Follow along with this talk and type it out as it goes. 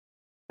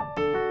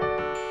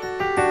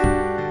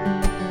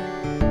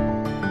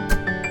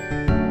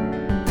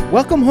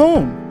Welcome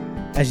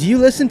home. As you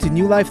listen to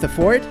New Life the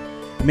Fort,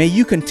 may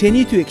you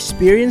continue to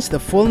experience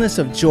the fullness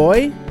of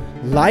joy,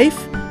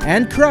 life,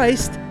 and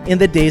Christ in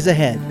the days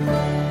ahead.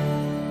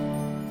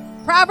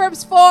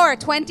 Proverbs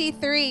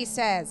 4:23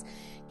 says,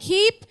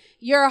 "Keep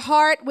your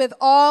heart with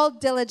all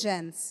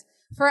diligence,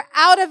 for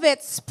out of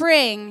it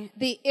spring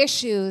the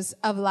issues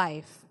of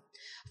life."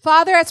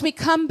 Father, as we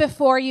come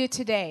before you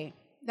today,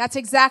 that's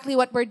exactly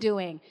what we're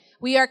doing.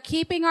 We are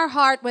keeping our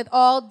heart with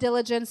all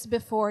diligence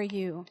before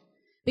you,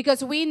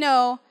 because we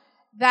know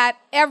that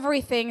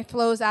everything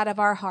flows out of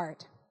our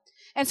heart.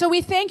 And so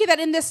we thank you that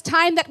in this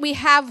time that we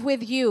have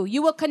with you,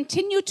 you will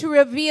continue to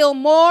reveal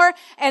more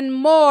and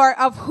more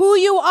of who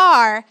you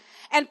are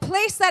and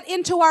place that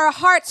into our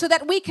hearts so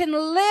that we can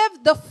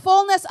live the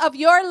fullness of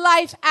your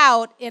life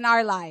out in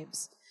our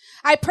lives.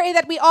 I pray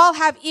that we all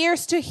have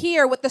ears to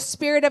hear what the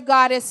Spirit of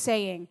God is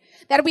saying,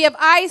 that we have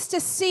eyes to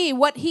see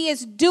what he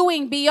is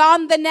doing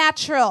beyond the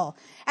natural,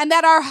 and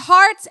that our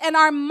hearts and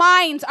our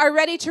minds are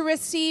ready to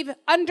receive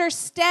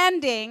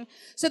understanding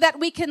so that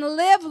we can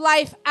live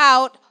life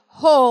out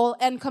whole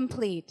and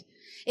complete.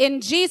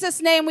 In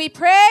Jesus' name we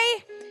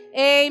pray.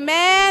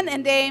 Amen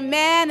and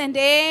amen and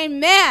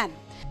amen.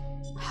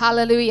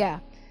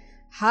 Hallelujah.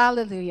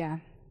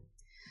 Hallelujah.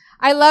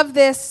 I love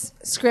this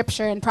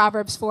scripture in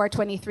Proverbs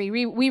 4:23.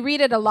 We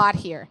read it a lot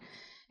here.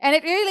 And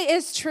it really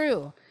is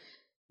true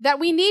that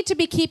we need to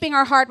be keeping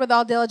our heart with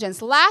all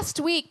diligence.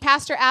 Last week,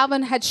 Pastor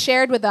Alvin had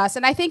shared with us,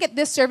 and I think at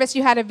this service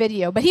you had a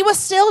video, but he was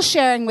still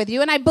sharing with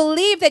you, and I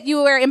believe that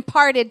you were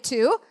imparted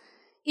to,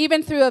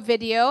 even through a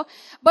video.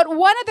 But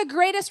one of the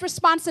greatest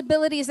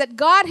responsibilities that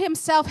God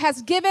himself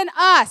has given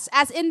us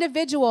as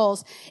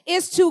individuals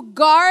is to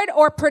guard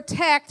or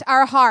protect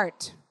our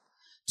heart,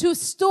 to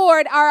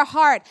steward our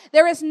heart.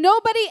 There is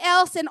nobody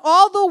else in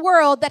all the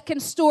world that can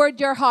steward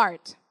your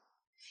heart.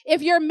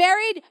 If you're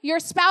married, your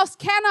spouse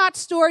cannot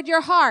steward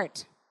your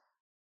heart.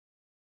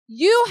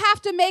 You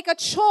have to make a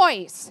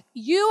choice.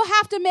 You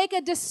have to make a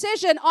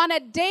decision on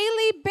a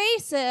daily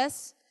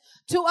basis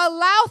to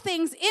allow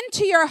things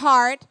into your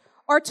heart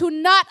or to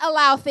not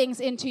allow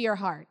things into your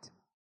heart.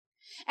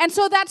 And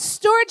so that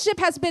stewardship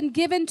has been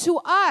given to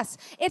us.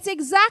 It's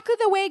exactly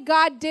the way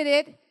God did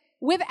it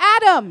with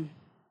Adam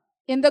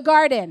in the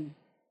garden.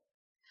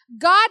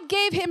 God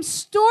gave him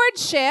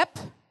stewardship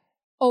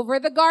over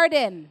the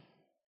garden.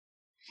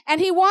 And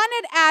he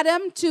wanted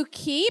Adam to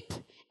keep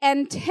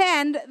and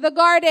tend the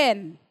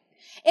garden.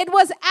 It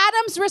was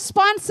Adam's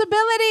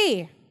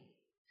responsibility.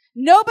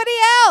 Nobody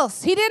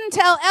else. He didn't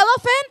tell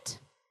elephant,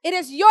 it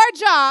is your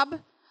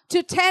job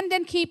to tend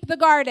and keep the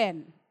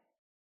garden.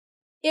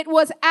 It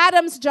was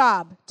Adam's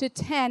job to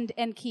tend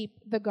and keep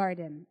the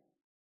garden.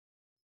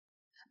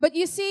 But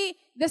you see,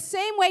 the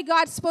same way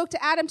God spoke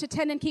to Adam to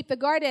tend and keep the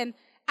garden,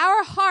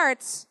 our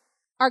hearts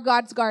are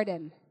God's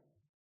garden.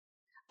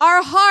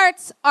 Our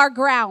hearts are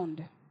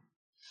ground.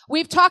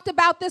 We've talked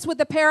about this with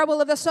the parable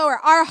of the sower.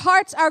 Our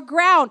hearts are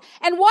ground.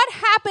 And what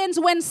happens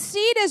when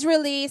seed is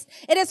released?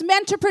 It is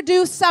meant to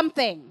produce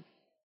something.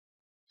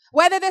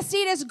 Whether the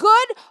seed is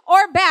good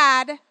or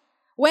bad,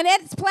 when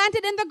it's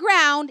planted in the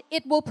ground,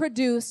 it will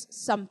produce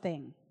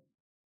something.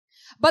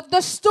 But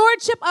the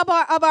stewardship of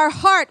our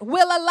heart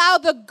will allow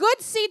the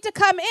good seed to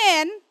come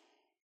in,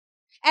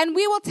 and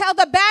we will tell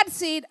the bad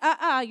seed,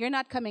 you're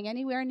not coming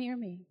anywhere near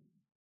me.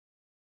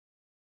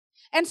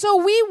 And so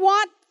we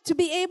want to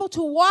be able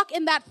to walk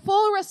in that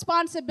full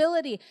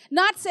responsibility,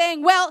 not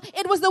saying, well,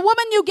 it was the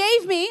woman you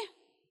gave me.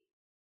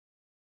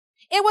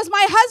 It was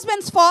my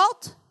husband's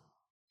fault.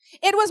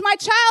 It was my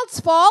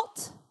child's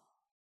fault.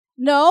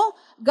 No,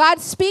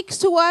 God speaks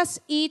to us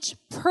each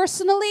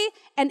personally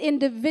and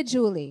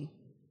individually.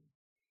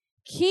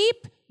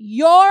 Keep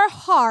your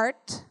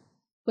heart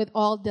with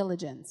all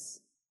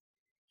diligence.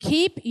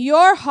 Keep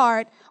your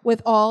heart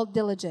with all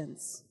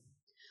diligence.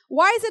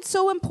 Why is it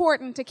so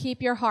important to keep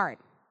your heart?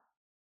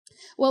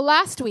 Well,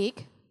 last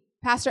week,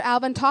 Pastor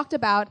Alvin talked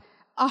about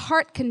a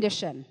heart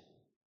condition.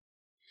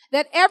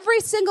 That every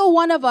single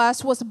one of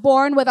us was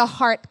born with a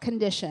heart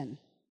condition.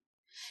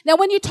 Now,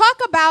 when you talk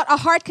about a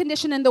heart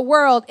condition in the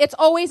world, it's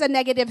always a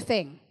negative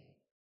thing.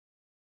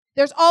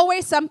 There's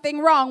always something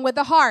wrong with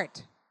the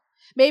heart.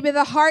 Maybe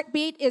the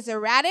heartbeat is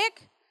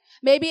erratic.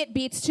 Maybe it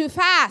beats too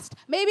fast.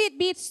 Maybe it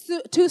beats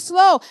too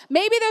slow.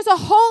 Maybe there's a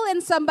hole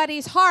in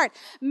somebody's heart.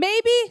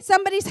 Maybe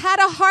somebody's had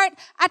a heart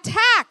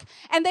attack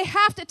and they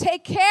have to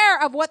take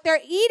care of what they're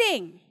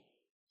eating.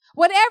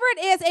 Whatever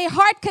it is, a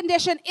heart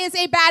condition is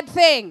a bad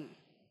thing.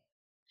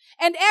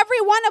 And every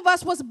one of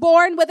us was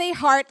born with a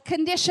heart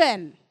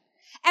condition.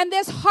 And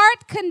this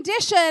heart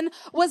condition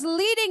was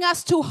leading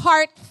us to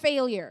heart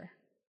failure.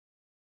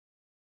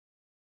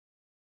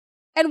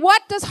 And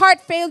what does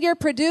heart failure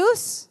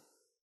produce?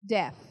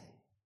 Death.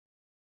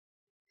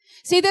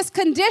 See, this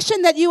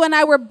condition that you and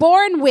I were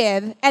born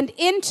with and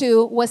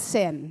into was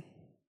sin.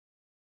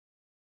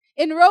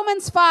 In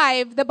Romans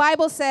 5, the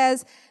Bible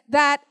says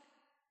that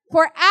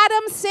for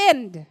Adam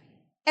sinned,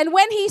 and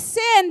when he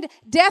sinned,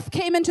 death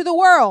came into the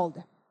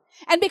world.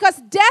 And because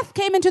death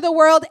came into the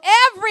world,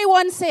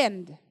 everyone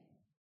sinned.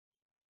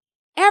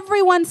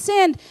 Everyone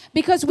sinned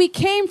because we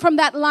came from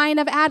that line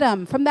of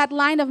Adam, from that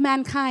line of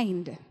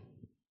mankind.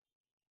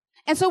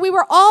 And so we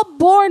were all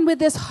born with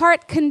this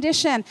heart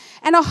condition,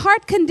 and a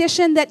heart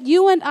condition that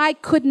you and I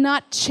could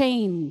not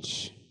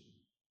change.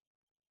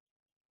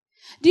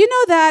 Do you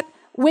know that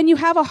when you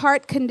have a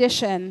heart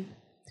condition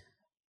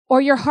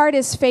or your heart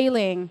is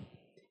failing,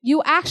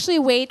 you actually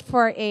wait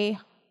for a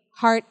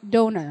heart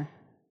donor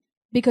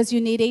because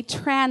you need a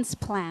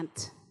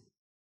transplant?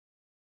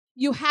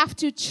 You have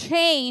to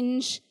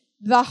change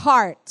the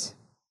heart.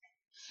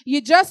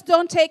 You just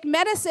don't take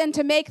medicine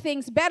to make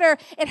things better.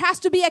 It has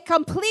to be a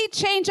complete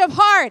change of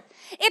heart.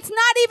 It's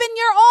not even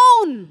your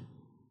own.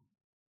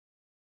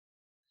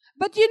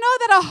 But you know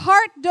that a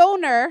heart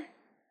donor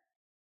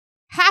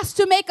has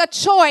to make a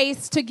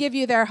choice to give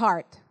you their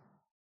heart.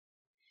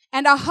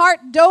 And a heart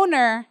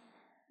donor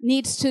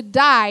needs to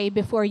die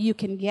before you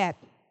can get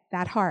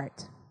that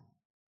heart.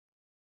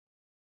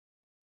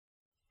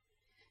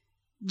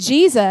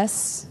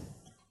 Jesus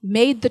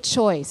made the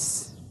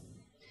choice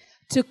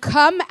to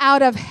come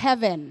out of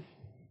heaven,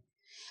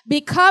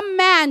 become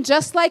man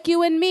just like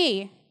you and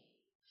me,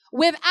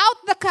 without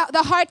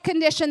the heart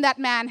condition that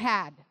man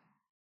had,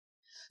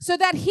 so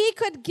that he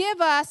could give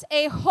us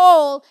a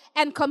whole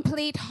and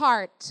complete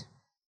heart.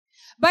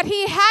 But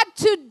he had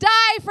to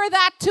die for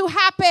that to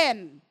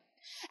happen.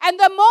 And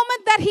the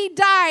moment that he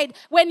died,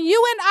 when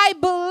you and I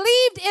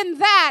believed in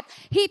that,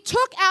 he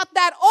took out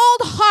that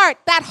old heart,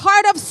 that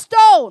heart of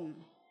stone,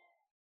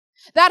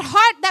 that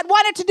heart that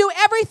wanted to do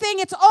everything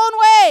its own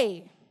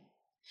way,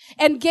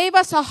 and gave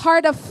us a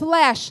heart of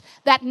flesh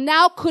that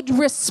now could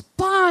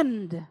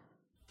respond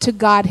to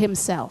God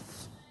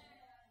himself.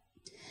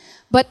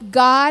 But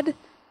God,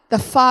 the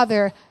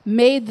Father,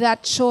 made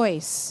that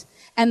choice,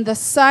 and the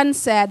Son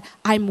said,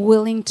 I'm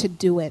willing to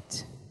do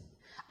it.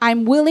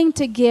 I'm willing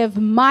to give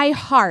my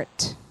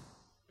heart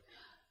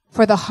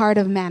for the heart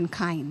of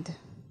mankind.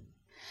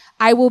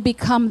 I will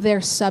become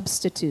their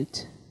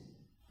substitute.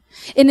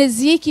 In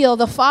Ezekiel,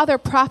 the Father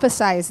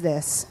prophesies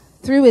this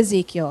through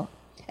Ezekiel.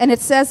 And it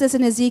says this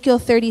in Ezekiel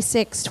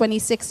 36,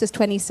 26 to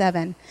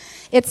 27.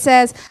 It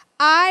says,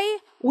 I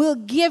will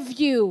give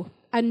you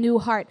a new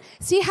heart.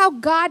 See how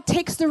God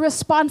takes the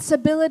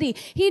responsibility.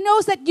 He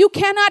knows that you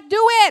cannot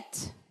do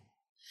it.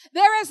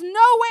 There is no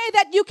way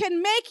that you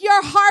can make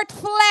your heart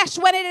flesh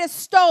when it is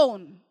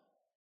stone.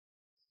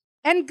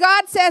 And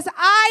God says,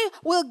 I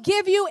will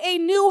give you a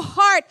new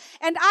heart,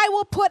 and I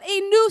will put a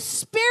new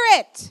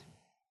spirit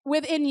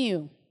within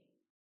you.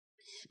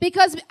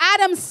 Because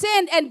Adam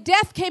sinned and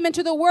death came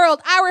into the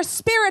world, our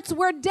spirits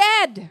were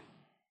dead.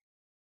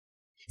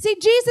 See,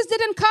 Jesus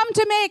didn't come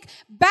to make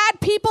bad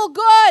people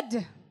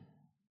good.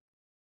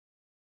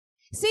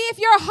 See, if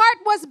your heart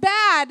was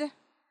bad,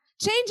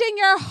 changing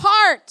your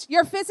heart,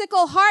 your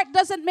physical heart,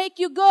 doesn't make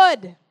you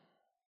good.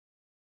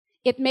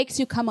 It makes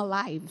you come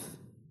alive.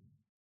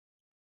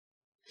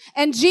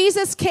 And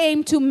Jesus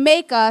came to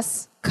make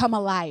us come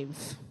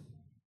alive.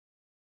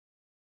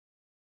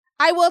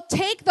 I will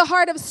take the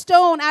heart of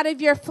stone out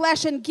of your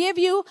flesh and give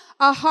you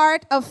a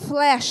heart of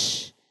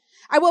flesh.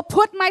 I will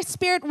put my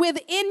spirit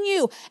within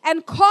you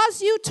and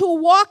cause you to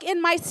walk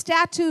in my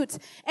statutes,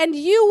 and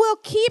you will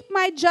keep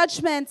my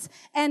judgments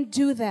and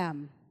do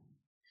them.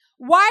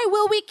 Why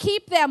will we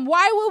keep them?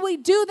 Why will we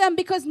do them?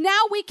 Because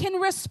now we can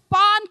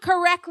respond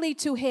correctly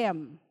to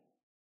him.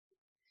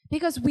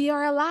 Because we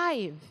are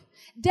alive.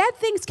 Dead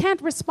things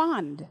can't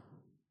respond.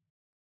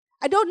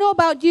 I don't know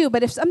about you,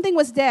 but if something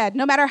was dead,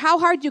 no matter how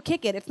hard you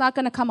kick it, it's not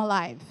going to come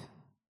alive.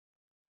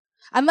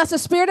 Unless the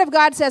Spirit of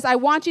God says, I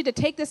want you to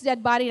take this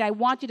dead body and I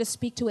want you to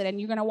speak to it, and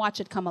you're going to watch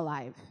it come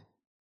alive.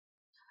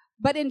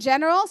 But in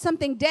general,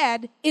 something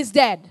dead is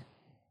dead.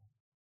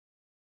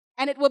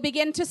 And it will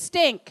begin to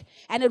stink,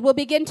 and it will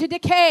begin to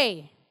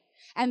decay.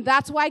 And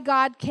that's why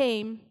God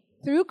came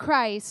through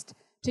Christ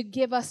to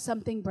give us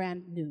something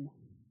brand new.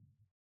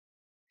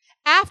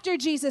 After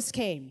Jesus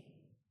came,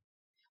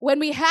 when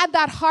we had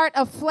that heart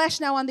of flesh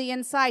now on the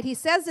inside, he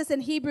says this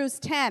in Hebrews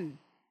 10,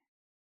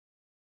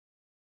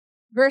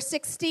 verse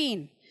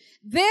 16.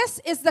 This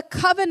is the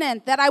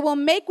covenant that I will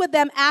make with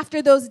them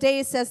after those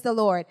days, says the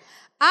Lord.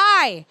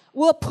 I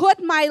will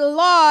put my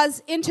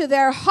laws into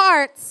their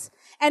hearts,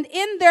 and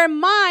in their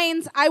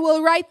minds I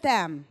will write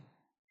them.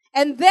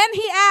 And then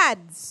he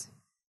adds,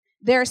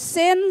 their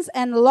sins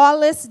and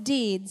lawless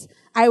deeds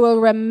I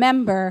will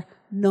remember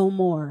no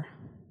more.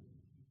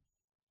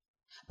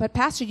 But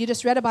Pastor, you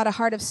just read about a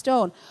heart of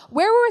stone.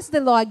 Where was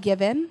the law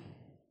given?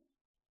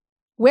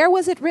 Where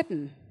was it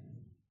written?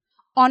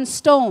 On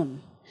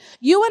stone.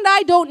 You and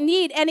I don't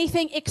need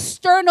anything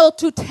external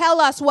to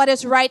tell us what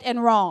is right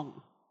and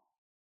wrong.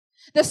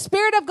 The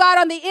Spirit of God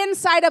on the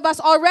inside of us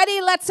already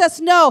lets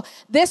us know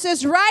this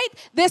is right,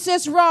 this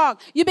is wrong.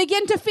 You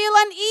begin to feel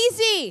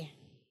uneasy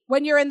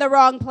when you're in the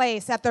wrong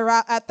place at the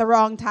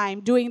wrong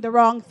time, doing the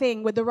wrong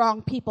thing with the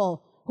wrong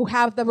people who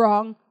have the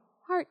wrong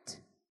heart.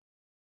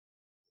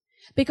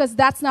 Because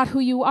that's not who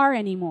you are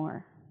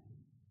anymore.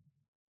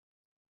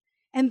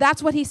 And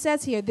that's what he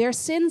says here. Their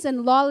sins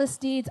and lawless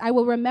deeds I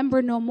will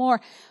remember no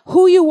more.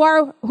 Who you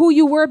are, who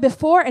you were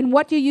before and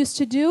what you used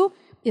to do,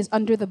 is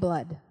under the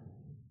blood.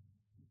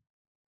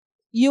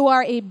 You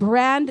are a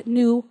brand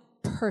new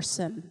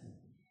person,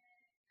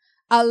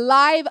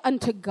 alive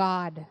unto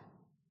God.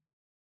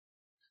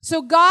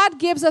 So God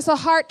gives us a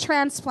heart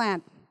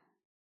transplant,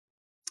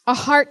 a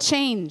heart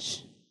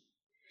change.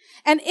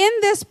 And in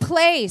this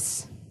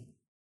place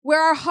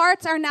where our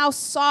hearts are now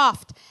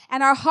soft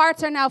and our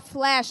hearts are now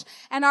flesh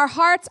and our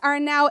hearts are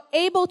now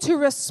able to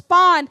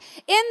respond,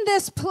 in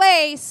this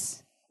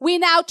place, we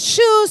now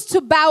choose to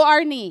bow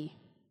our knee.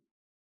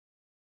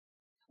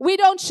 We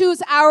don't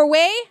choose our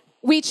way,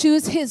 we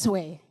choose his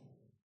way.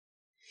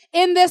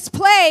 In this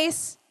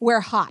place, we're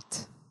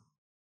hot.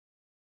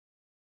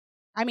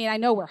 I mean, I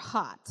know we're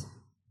hot.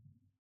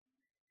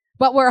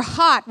 But we're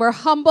hot, we're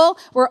humble,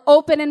 we're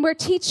open, and we're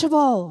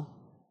teachable.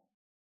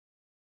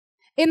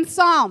 In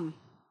Psalm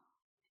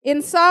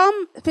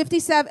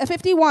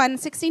 51,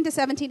 16 to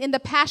 17, in the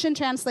Passion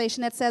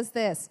Translation, it says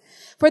this: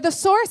 "For the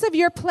source of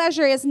your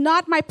pleasure is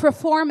not my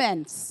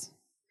performance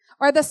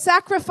or the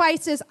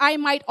sacrifices I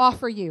might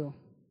offer you.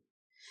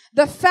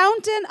 The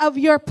fountain of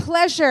your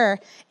pleasure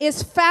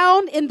is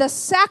found in the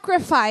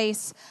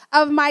sacrifice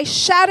of my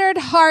shattered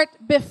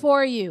heart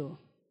before you."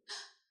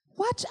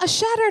 What? A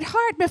shattered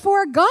heart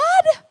before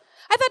God?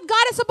 I thought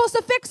God is supposed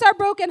to fix our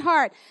broken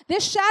heart.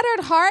 This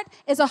shattered heart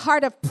is a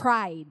heart of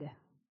pride.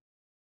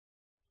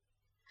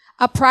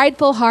 A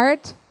prideful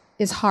heart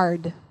is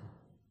hard.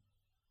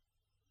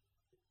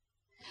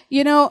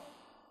 You know,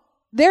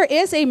 there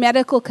is a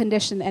medical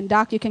condition, and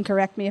Doc, you can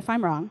correct me if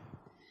I'm wrong,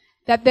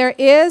 that there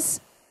is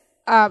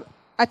a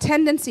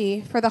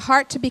tendency for the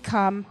heart to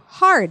become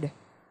hard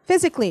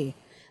physically.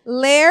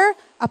 Layer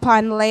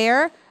upon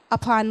layer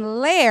upon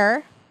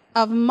layer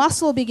of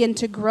muscle begin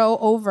to grow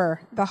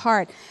over the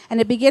heart,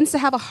 and it begins to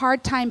have a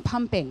hard time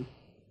pumping.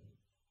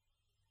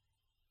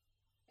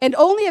 And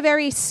only a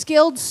very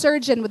skilled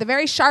surgeon with a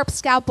very sharp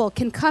scalpel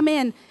can come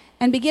in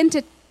and begin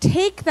to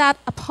take that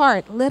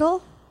apart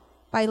little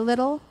by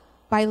little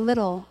by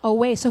little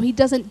away so he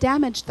doesn't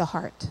damage the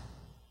heart.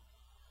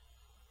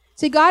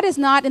 See, God is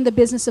not in the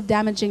business of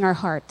damaging our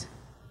heart.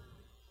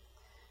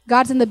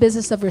 God's in the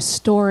business of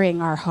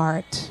restoring our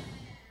heart.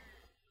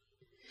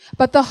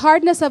 But the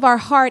hardness of our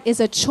heart is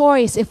a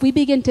choice. If we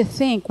begin to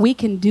think we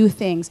can do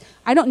things,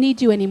 I don't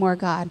need you anymore,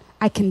 God.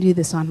 I can do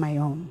this on my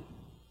own.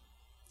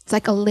 It's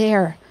like a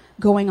layer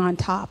going on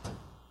top.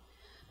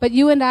 But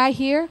you and I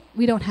here,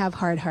 we don't have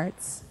hard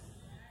hearts.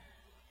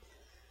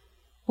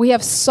 We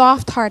have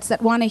soft hearts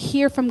that want to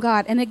hear from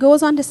God. And it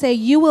goes on to say,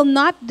 "You will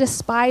not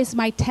despise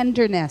my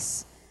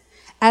tenderness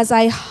as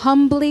I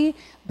humbly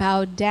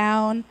bow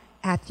down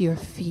at your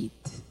feet."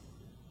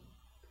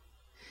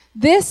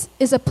 This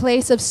is a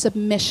place of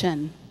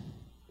submission.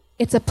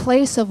 It's a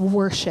place of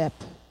worship.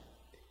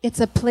 It's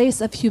a place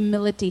of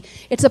humility.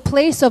 It's a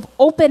place of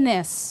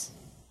openness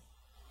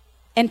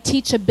and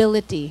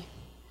teachability.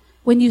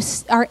 When you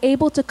are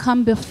able to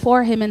come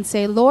before him and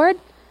say, "Lord,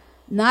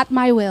 not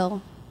my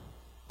will,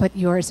 but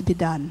yours be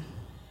done."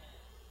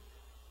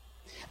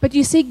 But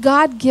you see,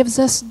 God gives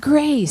us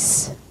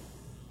grace.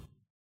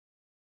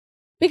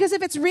 Because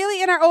if it's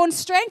really in our own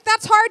strength,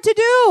 that's hard to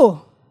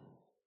do.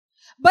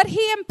 But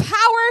he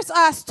empowers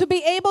us to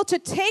be able to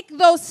take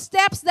those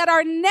steps that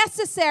are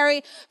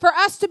necessary for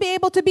us to be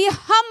able to be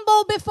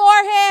humble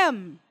before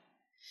him.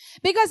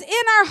 Because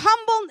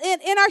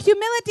in our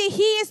humility,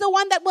 he is the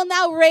one that will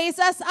now raise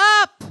us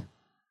up.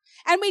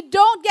 And we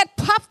don't get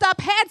puffed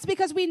up heads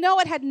because we know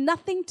it had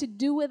nothing to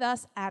do with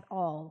us at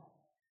all.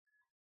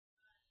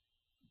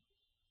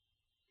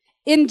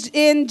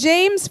 In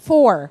James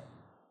 4,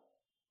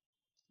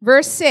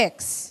 verse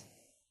 6,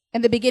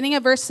 in the beginning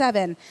of verse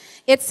 7,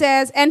 it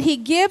says, "And he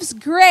gives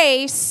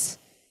grace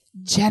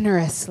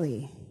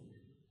generously."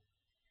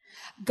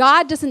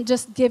 God doesn't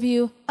just give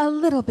you a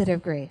little bit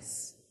of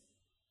grace.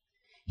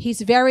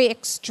 He's very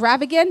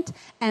extravagant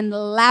and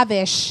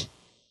lavish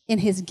in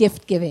his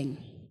gift giving.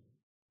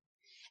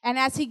 And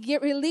as he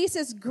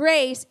releases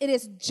grace, it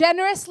is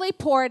generously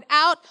poured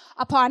out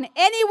upon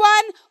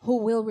anyone who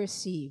will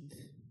receive.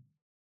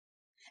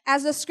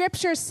 As the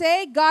scriptures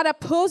say, God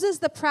opposes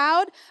the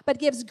proud, but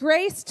gives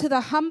grace to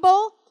the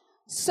humble.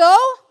 So,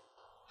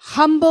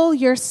 humble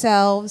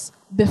yourselves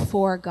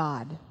before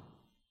God.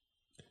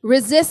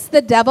 Resist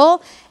the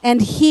devil, and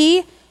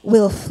he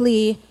will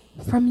flee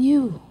from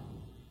you.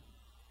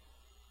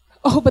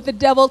 Oh, but the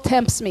devil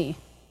tempts me.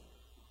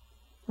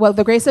 Well,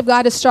 the grace of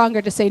God is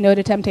stronger to say no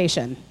to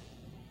temptation.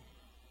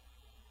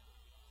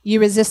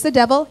 You resist the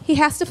devil, he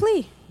has to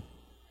flee.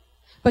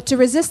 But to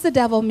resist the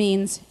devil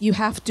means you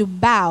have to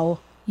bow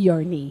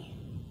your knee.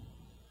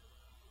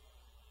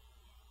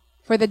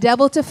 For the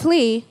devil to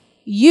flee,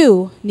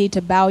 you need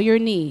to bow your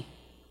knee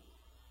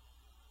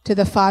to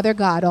the Father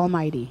God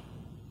Almighty,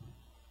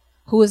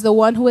 who is the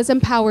one who has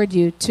empowered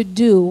you to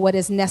do what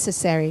is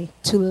necessary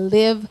to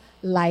live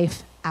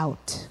life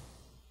out.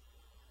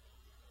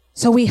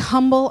 So we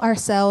humble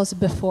ourselves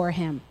before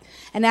him.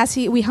 And as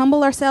we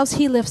humble ourselves,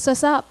 he lifts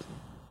us up.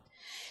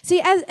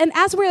 See,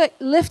 as we're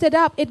lifted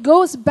up, it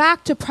goes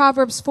back to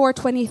Proverbs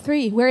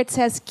 4:23, where it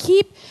says,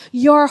 "Keep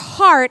your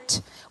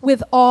heart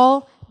with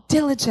all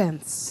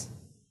diligence."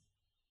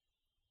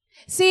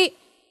 See,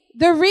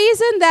 the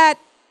reason that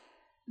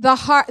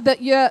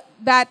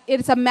that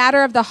it's a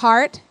matter of the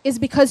heart is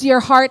because your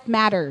heart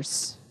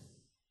matters.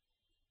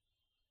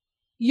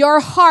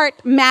 Your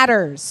heart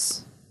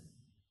matters.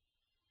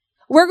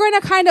 We're going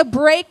to kind of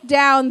break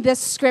down this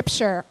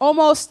scripture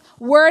almost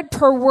word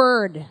per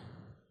word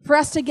for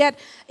us to get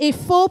a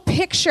full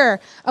picture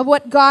of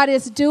what God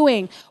is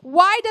doing.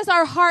 Why does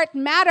our heart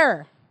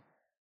matter?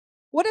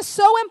 What is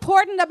so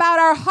important about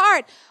our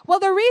heart? Well,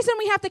 the reason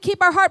we have to keep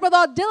our heart with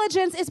all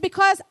diligence is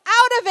because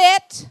out of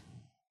it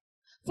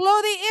flow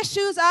the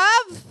issues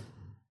of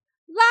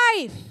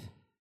life.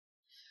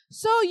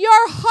 So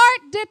your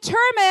heart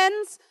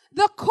determines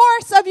the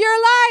course of your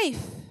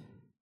life.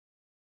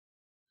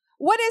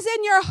 What is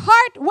in your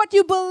heart, what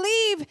you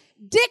believe,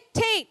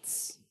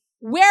 dictates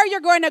where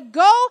you're going to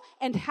go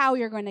and how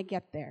you're going to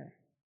get there.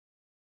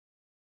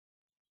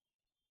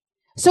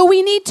 So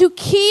we need to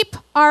keep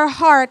our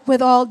heart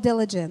with all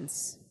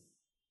diligence.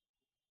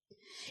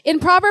 In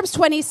Proverbs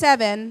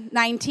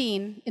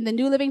 27:19, in the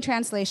New Living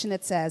Translation,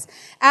 it says,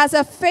 "As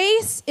a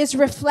face is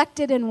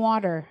reflected in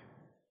water,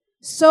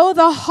 so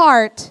the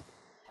heart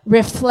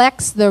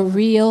reflects the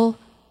real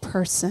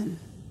person."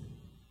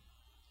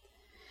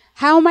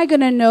 How am I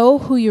going to know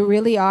who you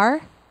really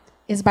are?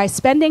 Is by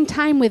spending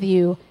time with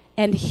you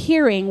and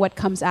hearing what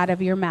comes out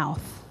of your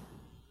mouth.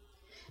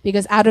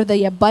 Because out of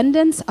the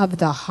abundance of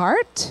the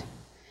heart,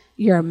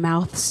 your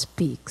mouth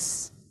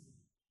speaks.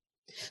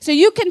 So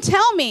you can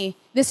tell me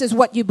this is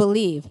what you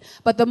believe,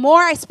 but the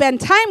more I spend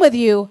time with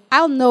you,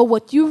 I'll know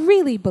what you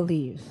really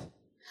believe.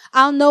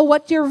 I'll know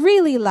what you're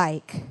really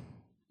like.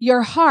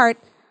 Your heart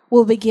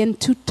will begin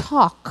to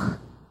talk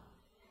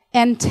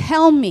and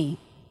tell me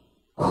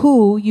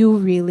who you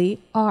really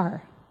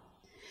are.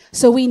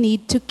 So we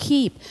need to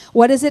keep.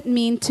 What does it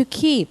mean to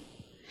keep?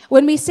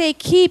 When we say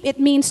keep, it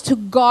means to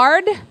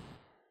guard,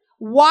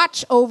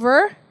 watch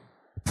over,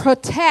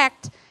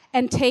 protect,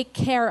 and take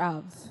care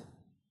of.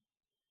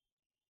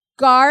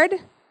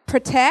 Guard,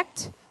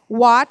 protect,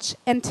 watch,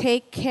 and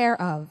take care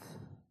of.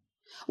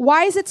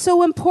 Why is it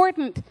so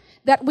important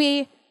that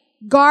we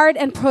guard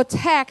and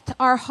protect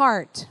our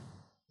heart?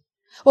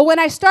 Well, when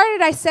I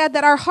started, I said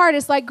that our heart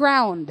is like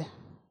ground.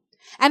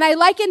 And I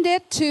likened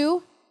it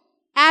to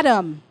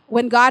Adam.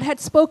 When God had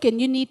spoken,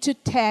 you need to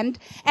tend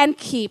and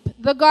keep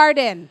the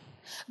garden.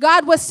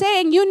 God was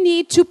saying you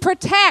need to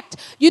protect,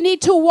 you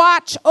need to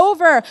watch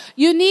over,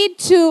 you need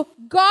to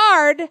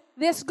guard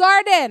this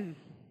garden.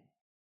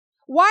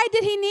 Why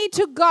did he need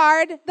to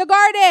guard the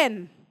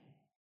garden?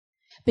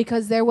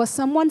 Because there was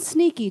someone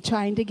sneaky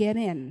trying to get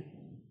in.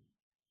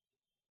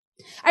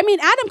 I mean,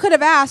 Adam could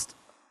have asked,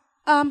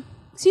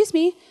 excuse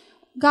me,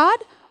 God,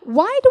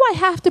 why do I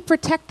have to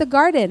protect the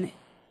garden?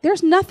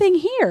 There's nothing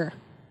here.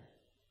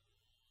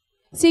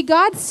 See,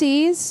 God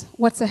sees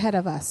what's ahead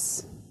of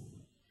us.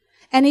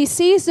 And he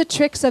sees the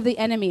tricks of the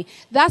enemy.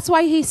 That's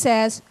why he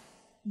says,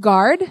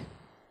 guard,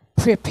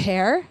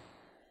 prepare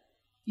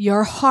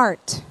your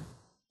heart.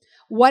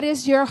 What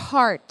is your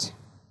heart?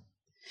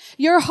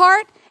 Your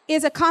heart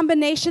is a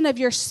combination of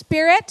your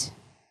spirit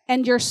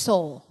and your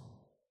soul.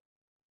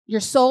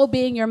 Your soul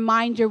being your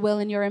mind, your will,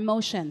 and your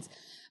emotions.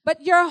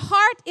 But your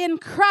heart in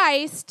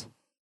Christ,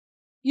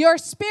 your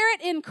spirit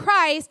in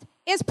Christ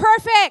is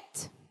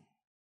perfect.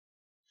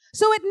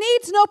 So it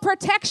needs no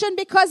protection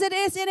because it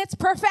is in its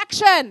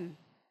perfection.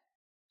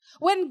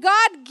 When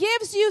God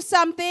gives you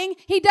something,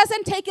 he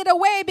doesn't take it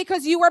away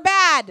because you were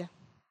bad,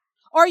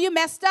 or you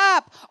messed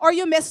up, or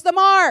you missed the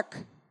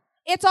mark.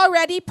 It's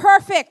already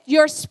perfect,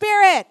 your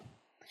spirit.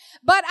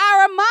 But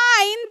our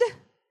mind,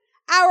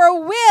 our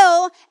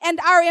will, and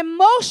our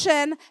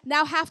emotion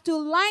now have to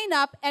line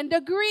up and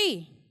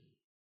agree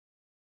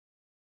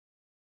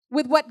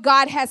with what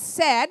God has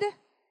said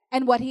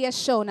and what he has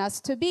shown us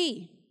to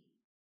be.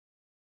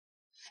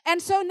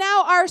 And so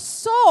now our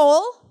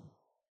soul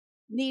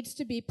needs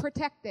to be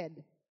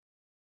protected.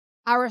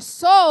 Our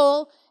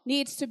soul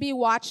needs to be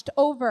watched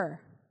over.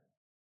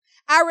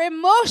 Our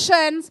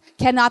emotions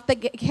cannot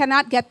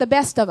get the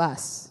best of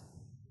us.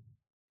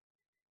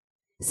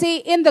 See,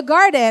 in the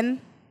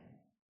garden,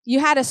 you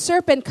had a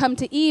serpent come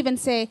to Eve and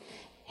say,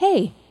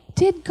 "Hey,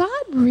 did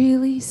God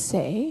really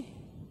say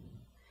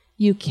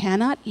you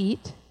cannot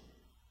eat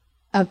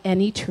of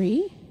any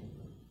tree?"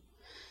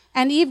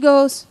 And Eve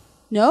goes,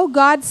 "No,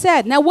 God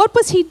said." Now, what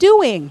was he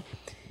doing?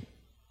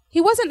 He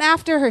wasn't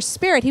after her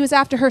spirit. He was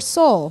after her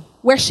soul,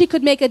 where she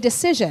could make a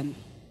decision,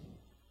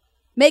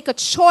 make a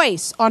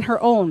choice on her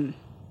own.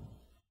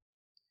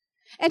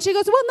 And she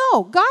goes, "Well,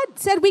 no, God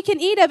said we can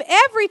eat of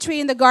every tree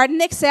in the garden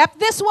except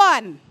this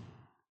one.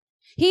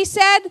 He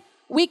said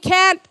we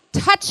can't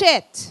touch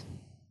it."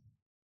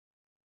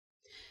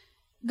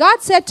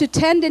 God said to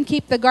tend and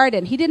keep the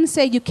garden. He didn't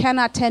say you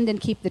cannot tend and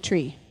keep the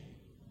tree.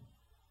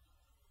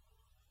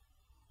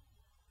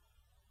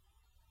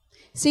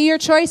 See, your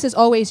choice is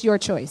always your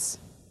choice.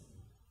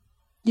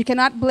 You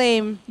cannot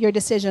blame your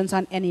decisions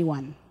on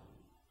anyone.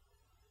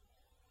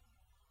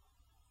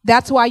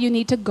 That's why you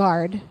need to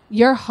guard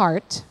your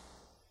heart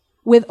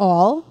with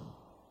all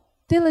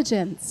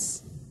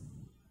diligence.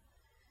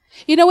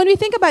 You know, when we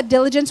think about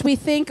diligence, we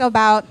think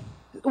about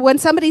when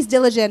somebody's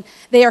diligent,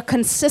 they are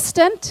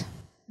consistent,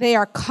 they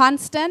are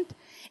constant.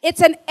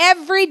 It's an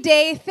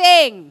everyday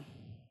thing.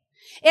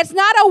 It's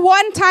not a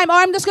one-time, oh,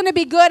 I'm just going to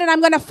be good and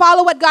I'm going to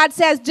follow what God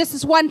says just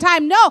this one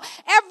time. No,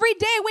 every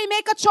day we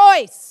make a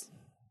choice.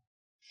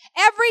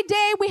 Every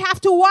day we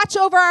have to watch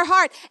over our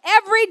heart.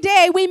 Every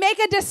day we make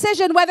a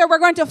decision whether we're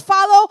going to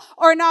follow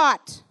or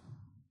not.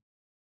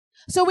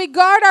 So we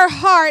guard our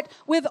heart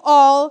with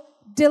all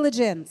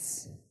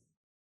diligence.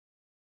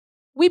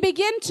 We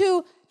begin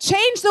to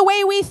change the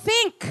way we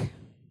think.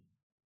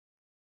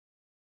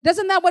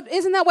 Isn't that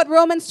what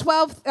Romans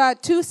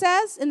 12:2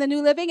 says in the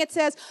New Living? It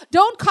says,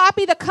 don't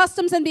copy the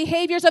customs and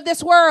behaviors of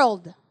this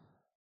world,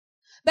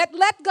 but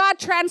let God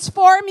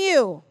transform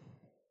you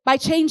by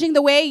changing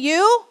the way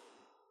you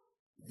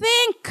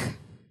think.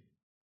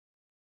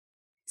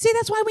 See,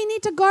 that's why we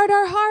need to guard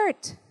our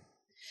heart.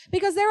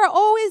 Because there are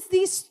always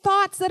these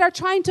thoughts that are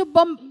trying to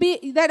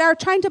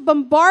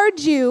bombard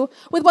you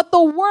with what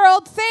the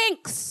world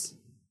thinks.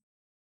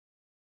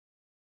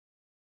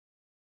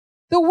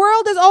 The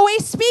world is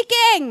always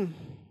speaking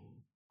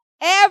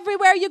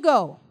everywhere you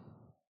go.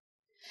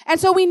 And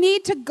so we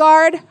need to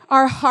guard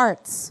our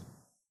hearts.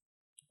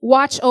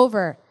 Watch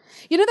over.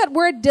 You know that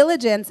word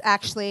diligence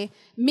actually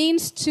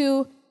means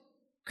to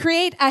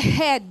create a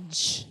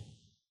hedge,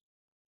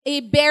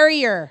 a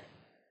barrier,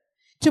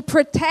 to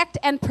protect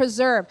and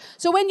preserve.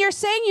 So when you're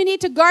saying you need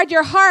to guard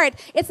your heart,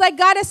 it's like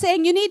God is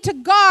saying you need to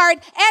guard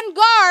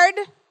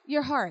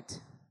your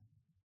heart.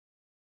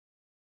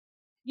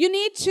 You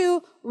need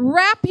to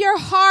wrap your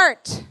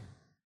heart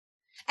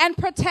and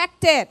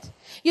protect it.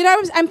 You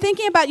know, I'm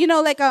thinking about,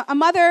 like a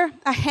mother,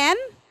 a hen,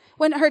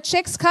 when her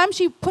chicks come,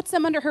 she puts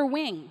them under her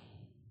wing.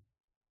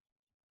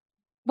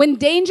 When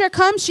danger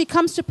comes, she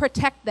comes to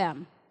protect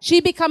them. She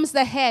becomes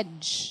the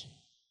hedge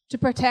to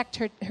protect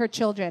her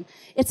children.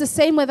 It's the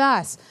same with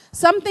us.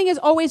 Something is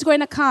always going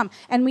to come,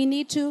 and we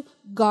need to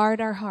guard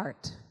our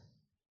heart.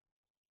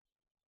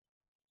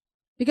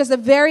 Because the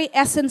very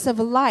essence of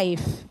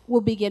life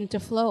will begin to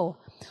flow.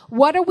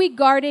 What are we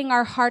guarding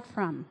our heart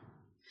from?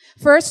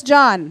 1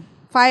 John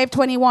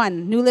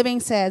 5:21, New Living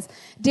says,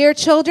 "Dear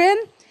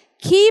children,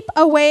 keep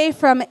away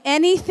from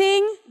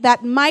anything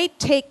that might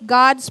take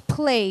God's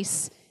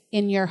place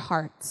in your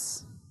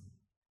hearts."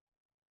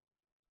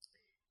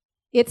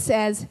 It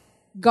says,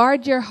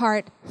 guard your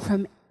heart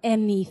from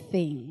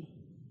anything.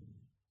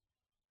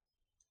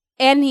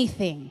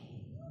 Anything.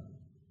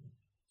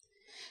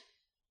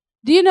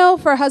 Do you know,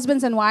 for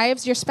husbands and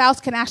wives, your spouse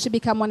can actually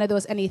become one of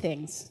those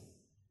anythings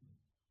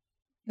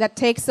that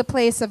takes the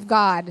place of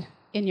God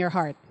in your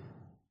heart.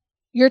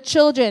 Your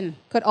children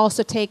could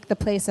also take the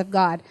place of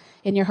God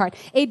in your heart.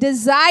 A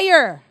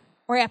desire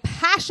or a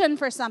passion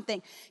for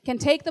something can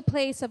take the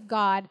place of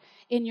God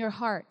in your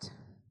heart.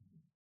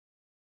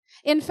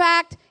 In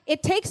fact,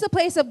 it takes the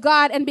place of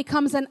God and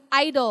becomes an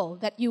idol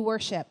that you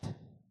worship.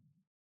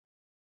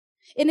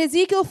 In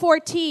Ezekiel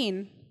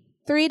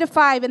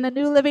 14:3-5 in the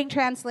New Living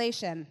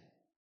Translation,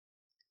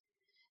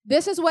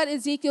 this is what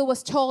Ezekiel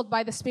was told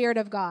by the Spirit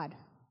of God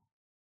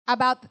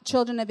about the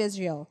children of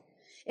Israel.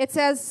 It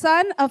says,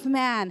 "Son of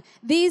man,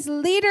 these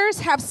leaders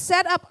have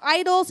set up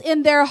idols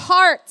in their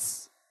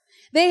hearts.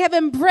 They have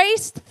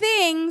embraced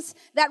things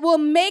that will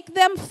make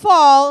them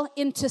fall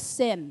into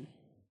sin.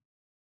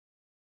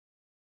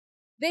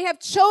 They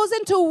have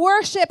chosen to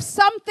worship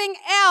something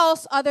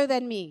else other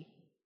than me.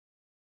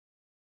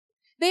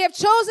 They have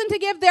chosen to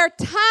give their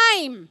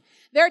time,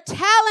 their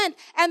talent,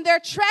 and their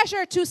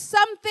treasure to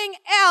something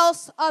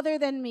else other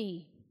than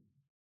me.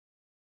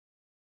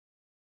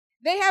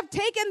 They have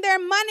taken their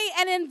money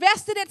and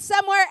invested it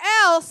somewhere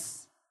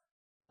else,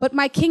 but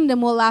my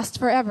kingdom will last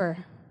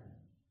forever."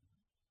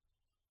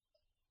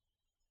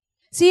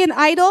 See, an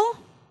idol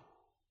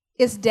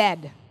is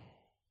dead.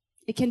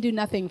 It can do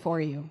nothing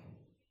for you.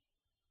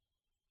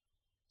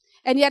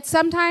 And yet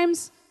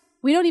sometimes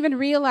we don't even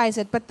realize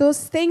it, but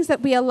those things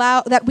that we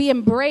allow, that we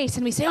embrace,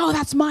 and we say, "Oh,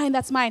 that's mine,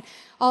 that's mine."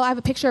 Oh, I have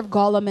a picture of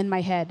Gollum in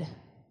my head.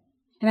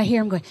 And I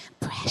hear him going,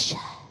 "Precious."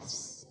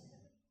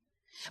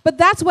 But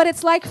that's what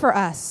it's like for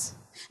us.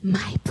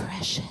 My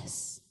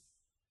precious.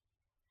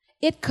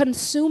 It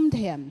consumed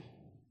him.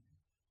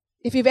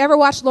 If you've ever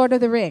watched Lord of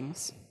the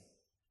Rings,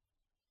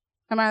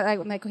 I'm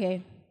like,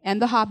 okay,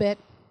 and The Hobbit,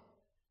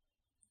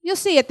 you'll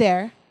see it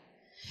there.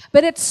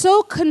 But it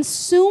so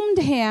consumed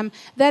him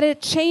that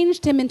it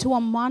changed him into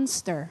a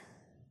monster.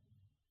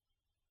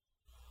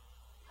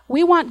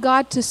 We want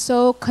God to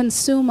so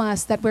consume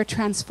us that we're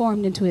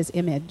transformed into his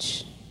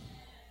image.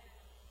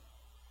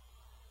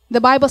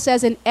 The Bible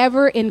says in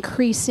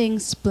ever-increasing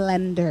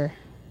splendor.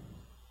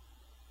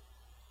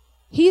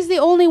 He's the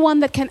only one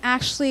that can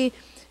actually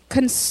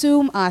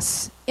consume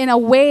us in a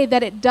way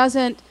that it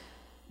doesn't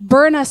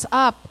burn us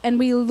up and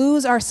we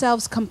lose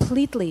ourselves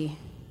completely.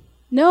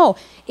 No,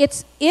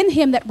 it's in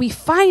him that we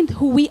find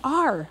who we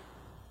are.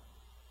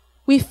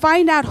 We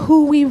find out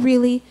who we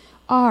really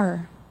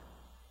are.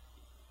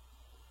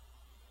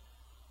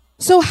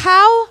 So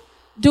how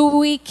do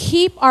we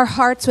keep our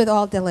hearts with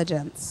all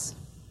diligence?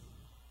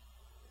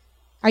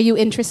 Are you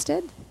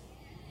interested?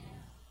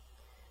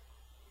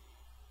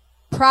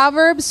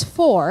 Proverbs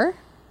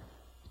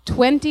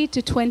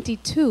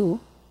 4:20-22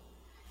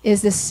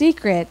 is the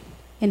secret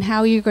in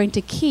how you're going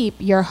to keep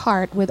your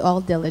heart with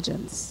all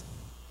diligence.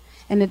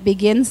 And it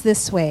begins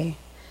this way: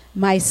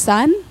 My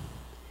son,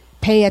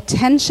 pay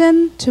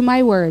attention to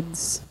my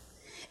words.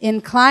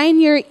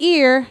 Incline your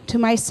ear to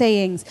my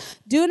sayings.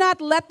 Do not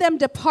let them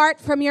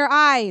depart from your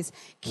eyes.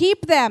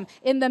 Keep them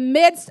in the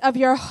midst of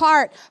your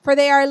heart, for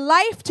they are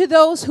life to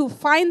those who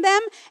find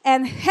them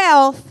and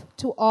health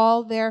to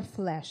all their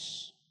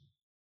flesh.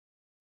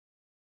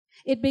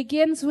 It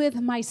begins with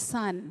my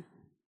son.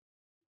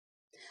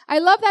 I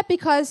love that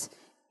because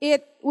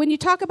when you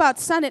talk about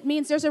son, it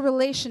means there's a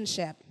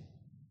relationship.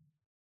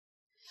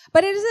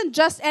 But it isn't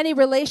just any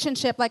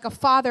relationship like a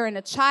father and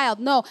a child.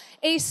 No,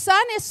 a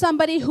son is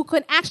somebody who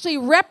can actually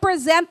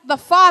represent the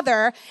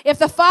father if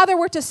the father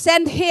were to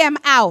send him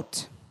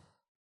out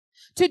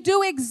to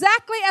do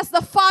exactly as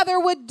the father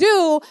would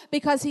do,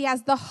 because he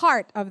has the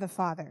heart of the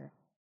father.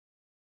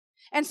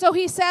 And so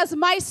he says,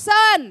 my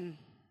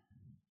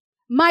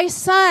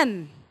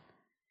son,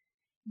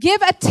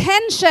 give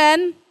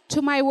attention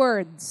to my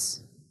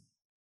words.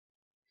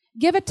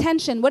 Give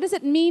attention. What does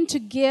it mean to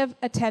give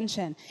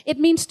attention? It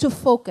means to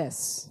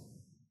focus.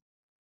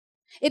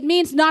 It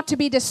means not to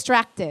be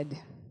distracted.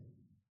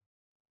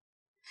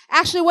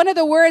 Actually, one of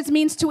the words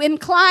means to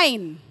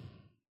incline.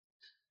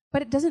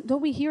 But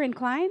don't we hear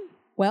incline?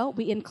 Well,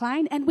 we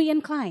incline and we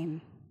incline.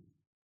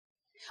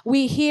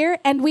 We hear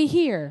and we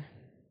hear.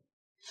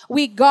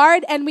 We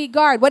guard and we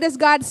guard. What is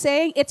God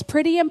saying? It's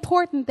pretty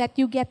important that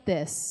you get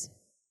this.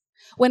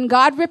 When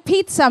God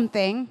repeats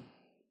something,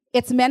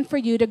 it's meant for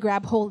you to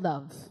grab hold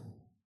of.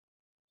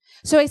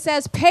 So he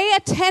says, pay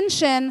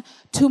attention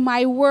to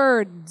my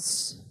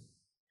words.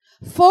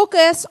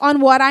 Focus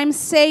on what I'm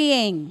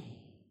saying.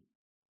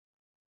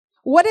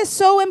 What is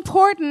so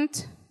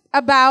important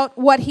about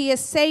what he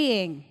is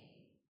saying?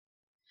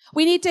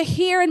 We need to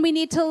hear and we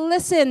need to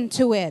listen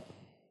to it.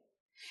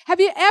 Have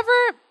you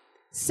ever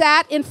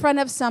sat in front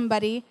of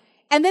somebody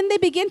and then they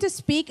begin to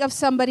speak of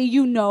somebody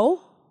you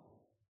know?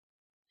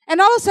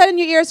 And all of a sudden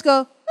your ears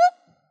go, "Whoop."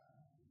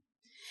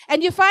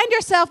 And you find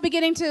yourself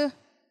beginning to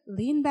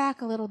lean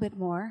back a little bit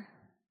more,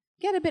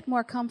 get a bit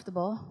more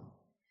comfortable,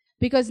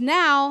 because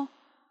now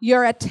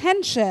your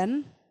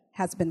attention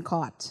has been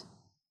caught.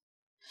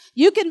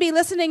 You can be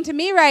listening to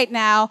me right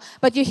now,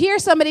 but you hear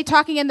somebody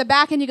talking in the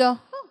back and you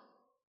go,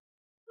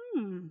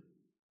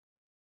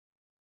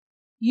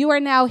 You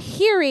are now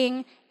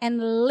hearing and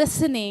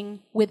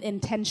listening with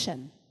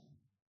intention.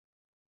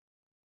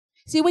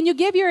 See, when you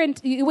give your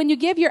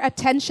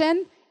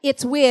attention,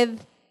 it's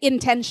with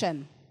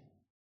intention.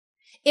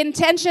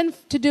 Intention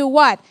to do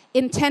what?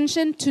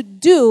 Intention to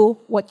do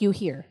what you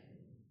hear.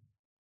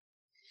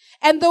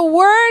 And the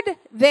word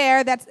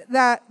there,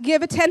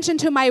 give attention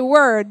to my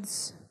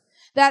words,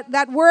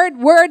 that word,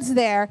 words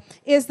there,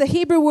 is the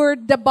Hebrew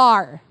word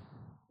dabar,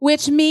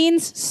 which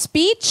means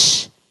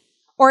speech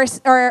or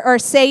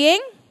saying,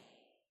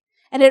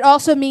 and it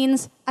also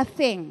means a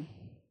thing.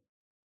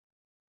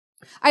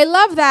 I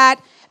love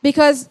that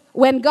because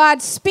when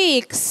God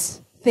speaks,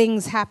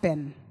 things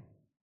happen.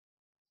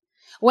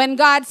 When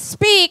God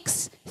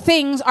speaks,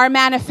 things are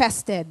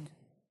manifested.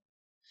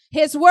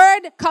 His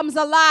word comes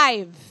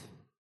alive.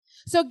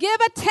 So give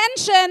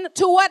attention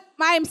to what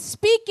I'm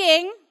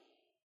speaking,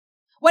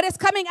 what is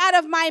coming out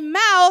of my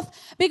mouth,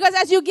 because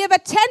as you give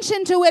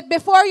attention to it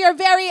before your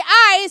very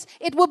eyes,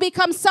 it will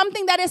become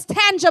something that is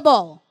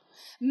tangible,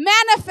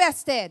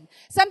 manifested,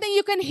 something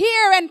you can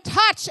hear and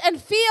touch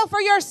and feel for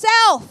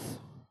yourself.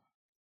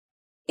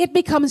 It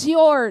becomes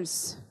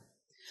yours.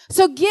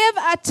 So give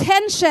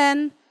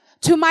attention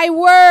to my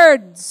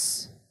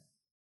words.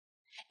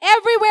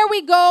 Everywhere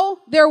we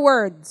go, they're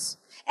words.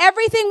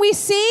 Everything we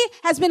see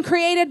has been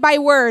created by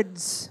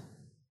words.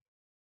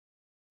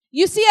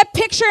 You see a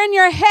picture in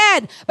your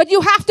head, but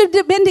you have to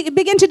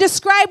begin to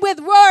describe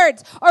with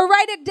words or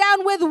write it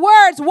down with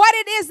words what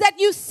it is that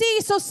you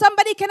see so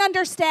somebody can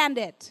understand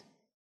it.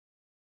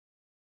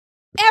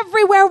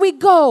 Everywhere we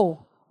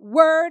go,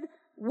 word,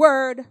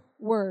 word,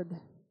 word.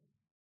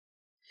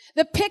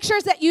 The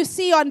pictures that you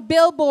see on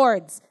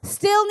billboards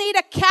still need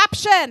a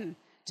caption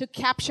to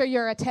capture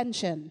your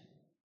attention.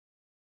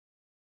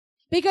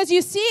 Because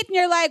you see it and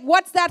you're like,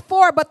 what's that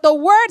for? But the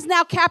words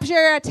now capture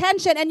your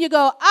attention and you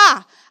go,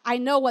 I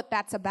know what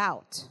that's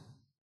about.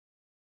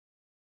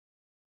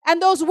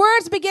 And those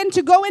words begin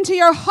to go into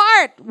your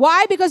heart.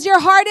 Why? Because your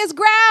heart is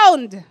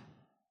ground.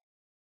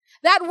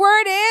 That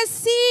word is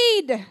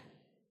seed.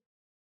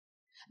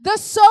 The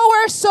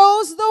sower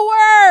sows the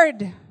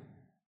word.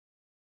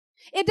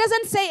 It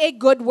doesn't say a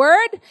good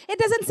word. It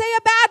doesn't say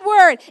a bad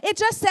word. It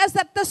just says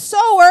that the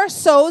sower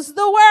sows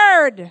the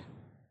word.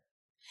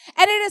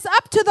 And it is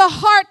up to the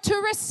heart to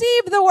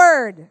receive the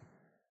word.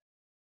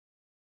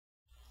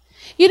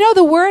 You know,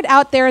 the word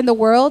out there in the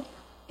world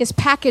is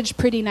packaged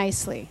pretty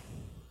nicely.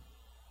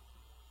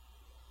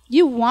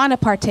 You want to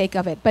partake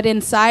of it, but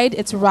inside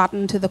it's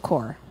rotten to the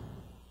core.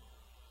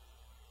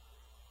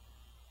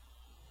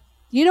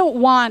 You don't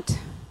want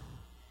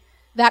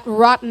that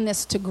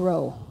rottenness to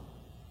grow.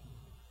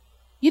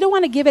 You don't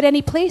want to give it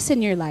any place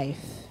in your life.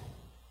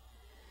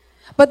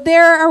 But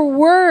there are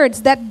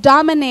words that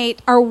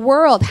dominate our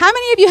world. How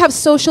many of you have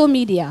social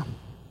media?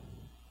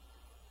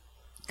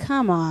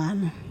 Come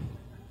on.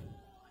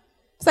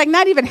 It's like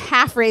not even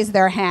half raised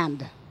their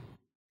hand.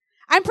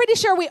 I'm pretty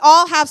sure we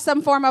all have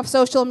some form of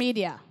social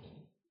media.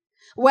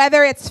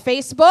 Whether it's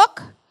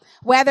Facebook,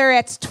 whether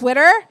it's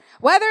Twitter,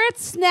 whether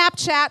it's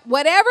Snapchat,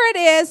 whatever it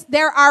is,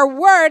 there are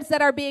words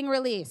that are being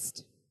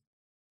released.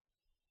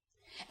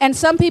 And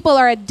some people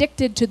are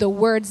addicted to the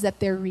words that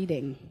they're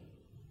reading.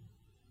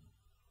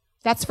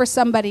 That's for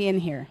somebody in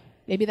here.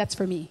 Maybe that's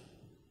for me.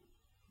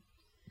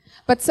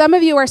 But some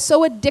of you are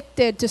so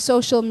addicted to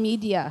social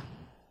media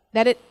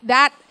that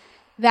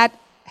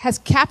has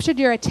captured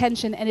your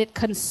attention and it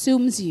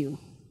consumes you.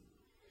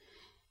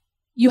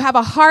 You have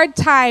a hard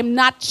time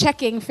not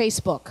checking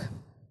Facebook.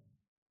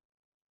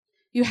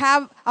 You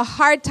have a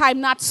hard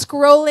time not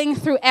scrolling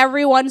through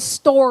everyone's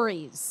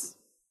stories.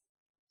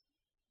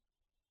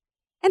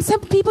 And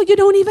some people you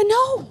don't even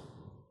know.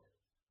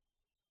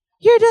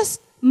 You're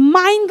just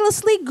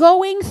mindlessly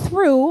going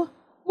through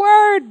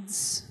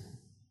words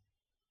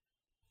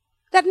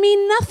that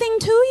mean nothing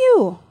to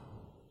you.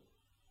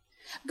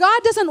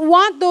 God doesn't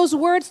want those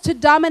words to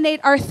dominate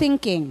our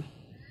thinking.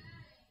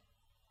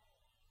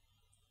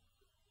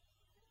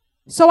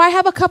 So I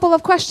have a couple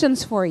of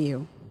questions for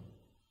you.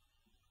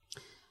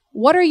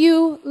 What are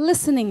you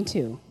listening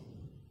to?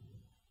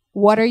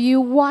 What are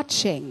you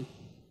watching?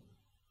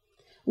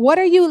 What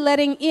are you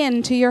letting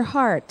into your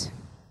heart?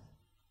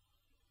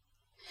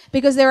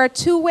 Because there are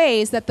two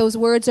ways that those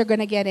words are going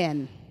to get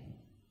in.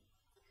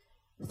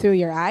 Through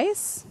your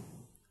eyes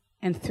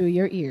and through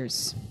your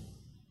ears.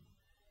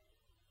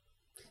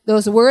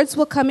 Those words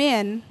will come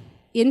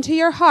into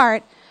your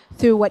heart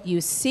through what you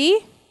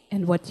see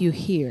and what you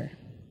hear.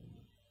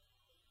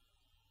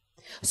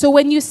 So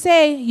when you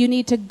say you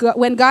need to,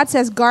 when God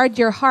says guard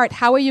your heart,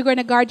 how are you going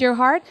to guard your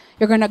heart?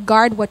 You're going to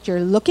guard what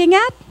you're looking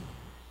at,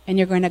 and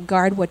you're going to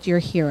guard what you're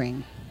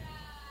hearing.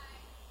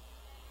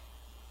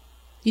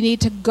 You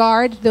need to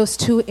guard those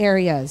two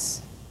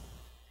areas.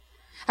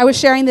 I was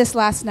sharing this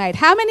last night.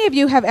 How many of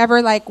you have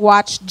ever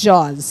watched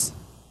Jaws?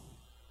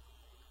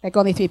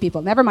 Only 3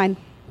 people. Never mind.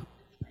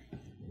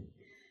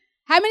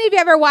 How many of you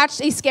ever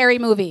watched a scary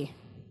movie?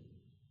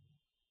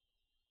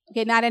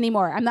 Okay, not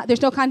anymore.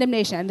 There's no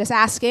condemnation. I'm just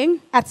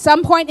asking. At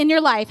some point in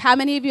your life, how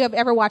many of you have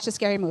ever watched a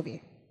scary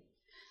movie?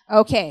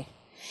 Okay.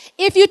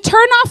 If you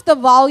turn off the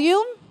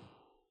volume,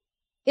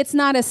 it's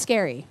not as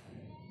scary.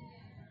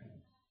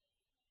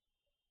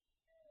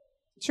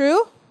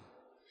 True?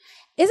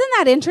 Isn't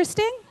that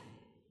interesting?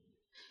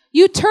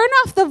 You turn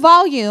off the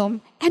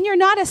volume and you're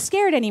not as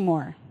scared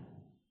anymore.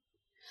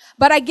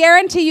 But I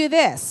guarantee you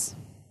this.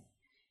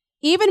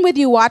 Even with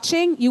you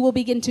watching, you will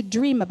begin to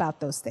dream about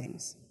those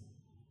things.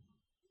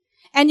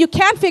 And you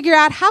can't figure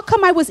out how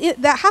come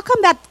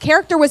that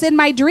character was in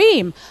my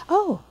dream.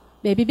 Oh,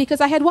 maybe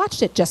because I had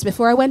watched it just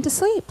before I went to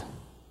sleep.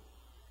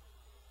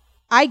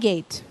 Eye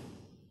gate.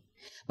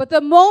 But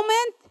the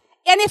moment,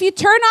 and if you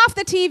turn off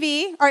the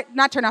TV, or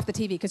not turn off the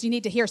TV because you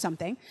need to hear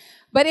something,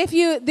 but if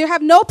you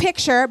have no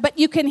picture, but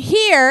you can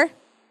hear,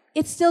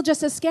 it's still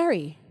just as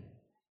scary.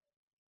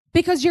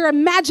 Because your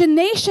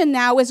imagination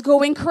now is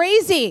going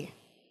crazy.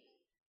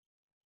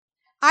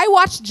 I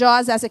watched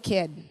Jaws as a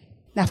kid.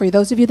 Now, for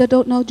those of you that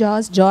don't know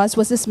Jaws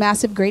was this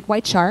massive great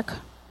white shark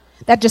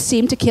that just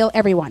seemed to kill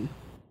everyone.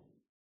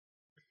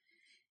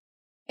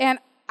 And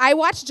I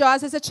watched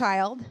Jaws as a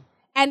child,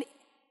 and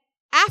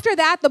after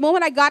that, the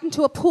moment I got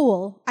into a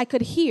pool, I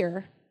could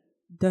hear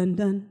dun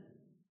dun,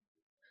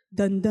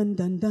 dun dun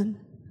dun dun,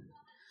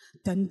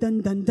 dun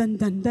dun dun dun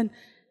dun dun.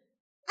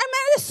 I'm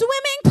at a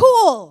swimming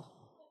pool.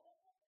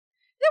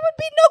 There would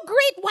be no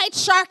great white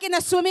shark in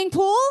a swimming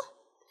pool.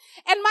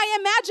 And my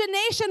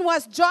imagination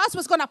was Jaws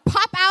was going to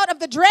pop out of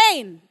the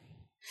drain,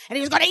 and he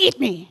was going to eat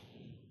me.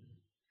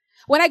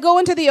 When I go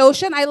into the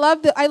ocean, I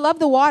love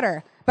the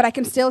water, but I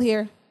can still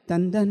hear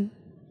dun dun,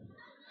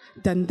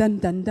 dun dun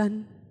dun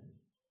dun.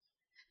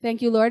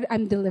 Thank you, Lord,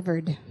 I'm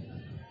delivered.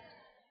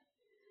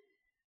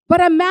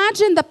 But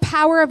imagine the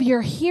power of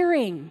your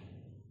hearing.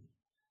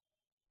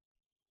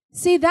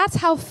 See, that's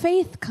how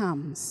faith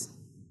comes.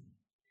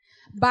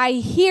 By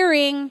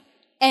hearing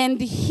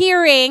and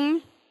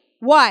hearing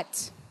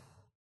what?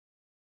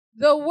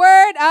 The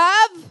word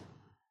of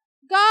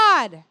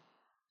God.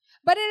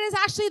 But it is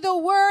actually the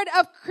word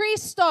of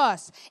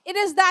Christos. It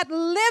is that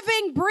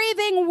living,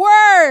 breathing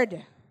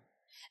word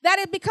that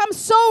it becomes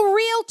so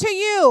real to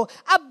you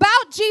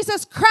about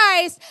Jesus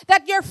Christ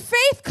that your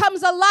faith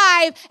comes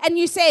alive and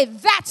you say,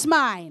 that's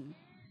mine.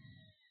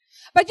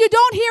 But you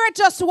don't hear it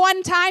just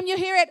one time. You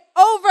hear it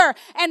over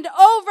and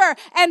over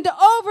and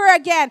over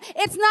again.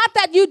 It's not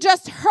that you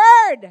just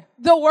heard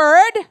the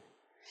word.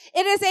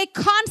 It is a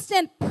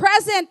constant,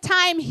 present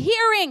time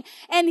hearing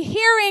and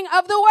hearing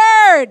of the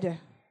word.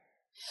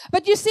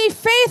 But you see,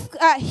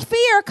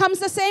 fear comes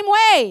the same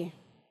way.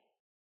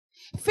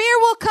 Fear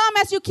will come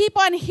as you keep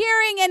on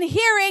hearing and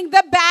hearing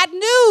the bad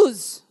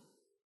news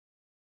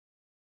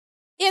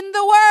in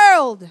the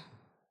world.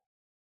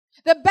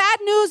 The bad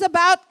news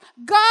about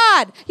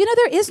God. You know,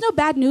 there is no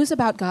bad news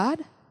about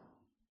God.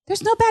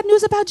 There's no bad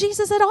news about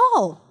Jesus at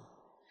all.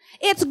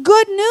 It's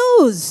good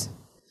news.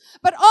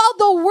 But all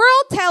the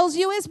world tells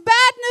you is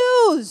bad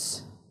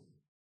news.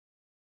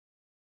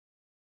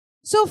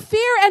 So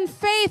fear and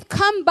faith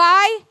come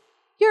by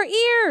your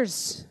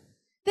ears.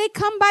 They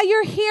come by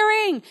your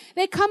hearing.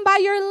 They come by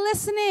your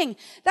listening.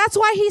 That's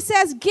why he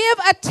says, give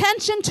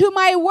attention to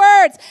my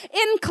words.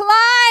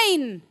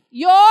 Incline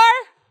your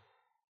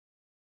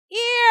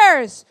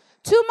ears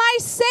to my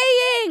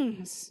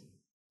sayings.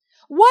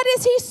 What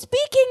is he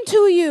speaking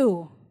to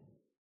you?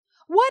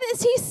 What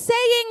is he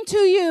saying to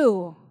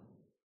you?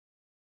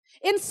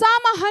 In Psalm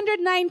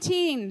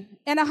 119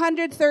 and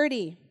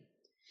 130,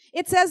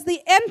 it says, the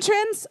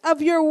entrance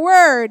of your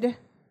word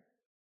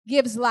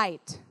gives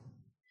light.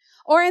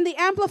 Or in the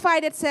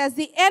Amplified, it says,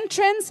 the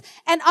entrance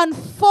and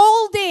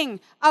unfolding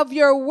of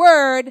your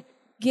word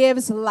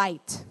gives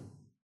light.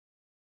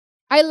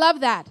 I love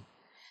that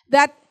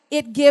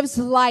it gives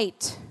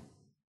light.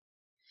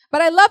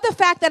 But I love the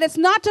fact that it's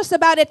not just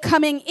about it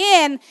coming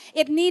in,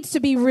 it needs to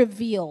be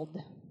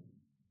revealed.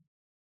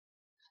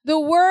 The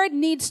word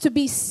needs to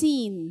be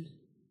seen.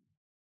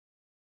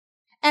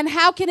 And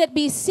how can it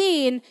be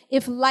seen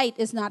if light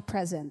is not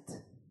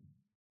present?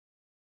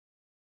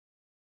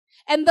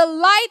 And the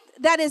light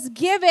that is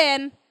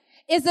given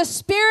is the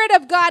Spirit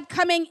of God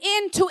coming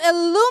in to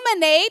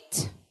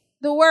illuminate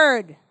the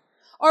word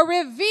or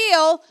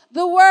reveal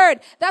the word.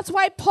 That's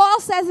why Paul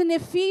says in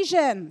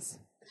Ephesians,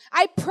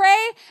 I pray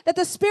that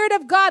the Spirit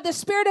of God, the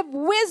Spirit of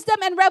wisdom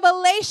and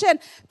revelation,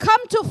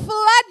 come to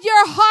flood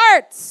your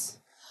hearts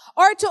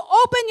or to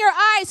open your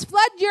eyes,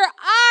 flood your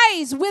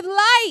eyes with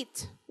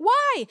light.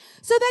 Why?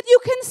 So that you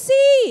can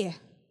see.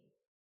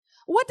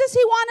 What does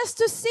he want us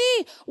to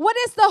see? What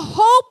is the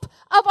hope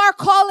of our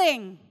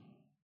calling?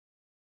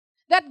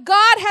 That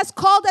God has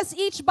called us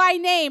each by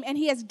name and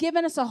he has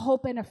given us a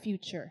hope and a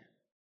future.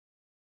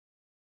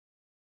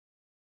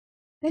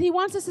 That he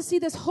wants us to see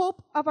this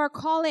hope of our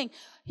calling.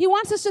 He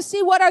wants us to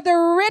see what are the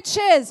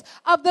riches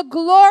of the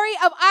glory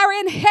of our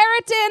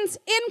inheritance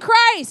in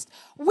Christ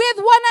with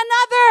one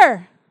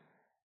another.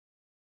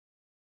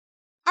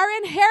 Our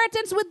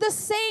inheritance with the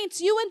saints.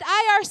 You and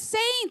I are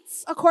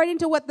saints, according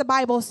to what the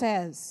Bible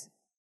says.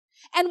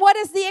 And what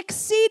is the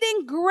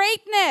exceeding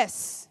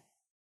greatness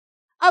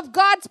of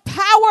God's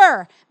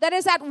power that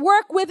is at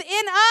work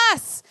within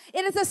us?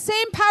 It is the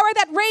same power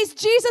that raised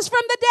Jesus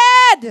from the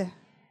dead.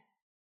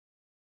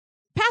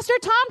 Pastor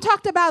Tom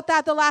talked about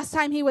that the last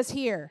time he was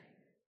here.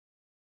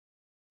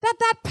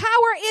 That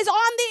power is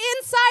on the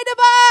inside of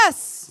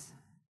us.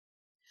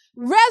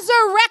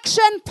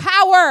 Resurrection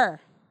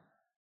power.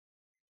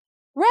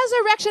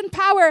 Resurrection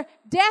power,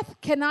 death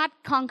cannot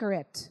conquer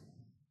it.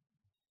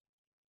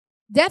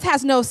 Death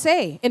has no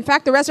say. In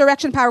fact, the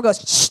resurrection power goes,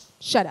 shh,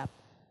 shut up.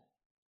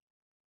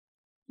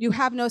 You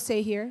have no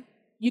say here.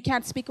 You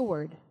can't speak a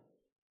word.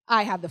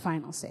 I have the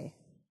final say.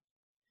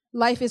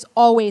 Life is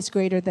always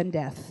greater than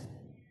death.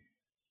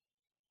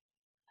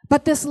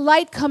 But this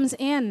light comes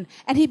in,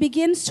 and he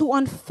begins to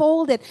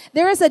unfold it.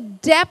 There is a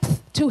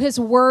depth to his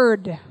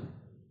word.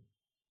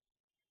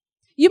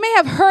 You may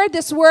have heard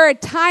this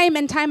word time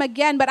and time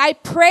again, but I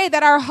pray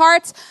that our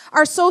hearts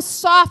are so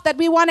soft that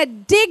we want to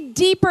dig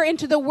deeper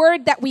into the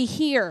word that we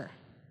hear.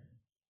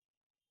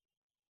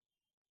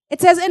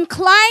 It says,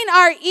 incline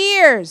our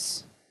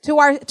ears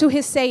to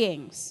his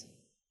sayings.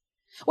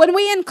 When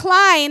we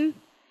incline,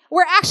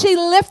 we're actually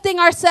lifting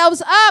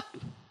ourselves up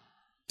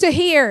to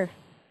hear.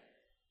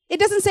 It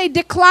doesn't say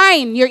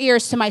decline your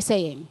ears to my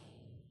saying.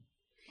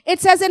 It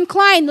says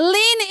incline,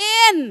 lean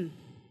in.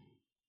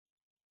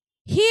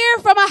 Hear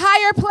from a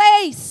higher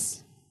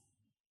place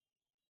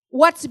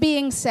what's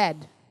being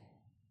said.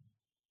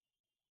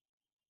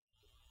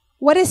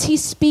 What is he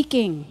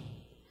speaking?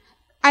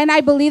 And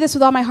I believe this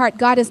with all my heart.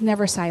 God is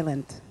never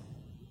silent.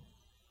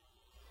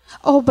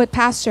 Oh, but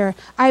Pastor,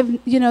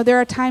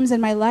 there are times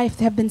in my life,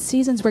 there have been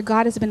seasons where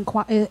God has been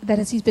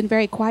he's been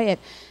very quiet.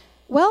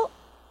 Well,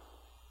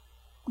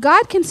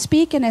 God can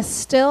speak in a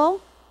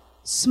still,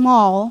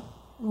 small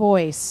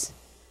voice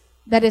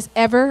that is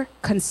ever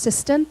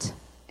consistent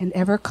and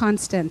ever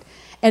constant.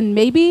 And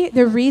maybe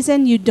the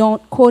reason you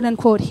don't, quote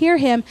unquote, hear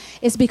him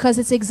is because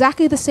it's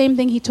exactly the same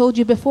thing he told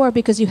you before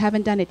because you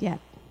haven't done it yet.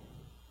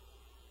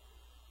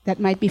 That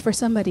might be for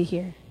somebody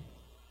here.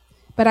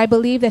 But I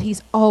believe that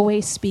he's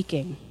always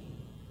speaking.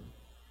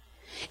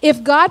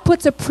 If God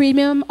puts a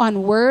premium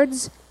on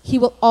words, he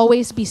will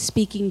always be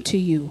speaking to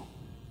you.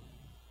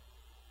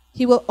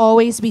 He will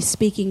always be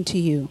speaking to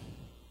you.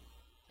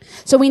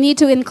 So we need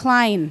to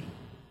incline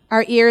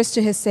our ears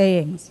to his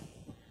sayings.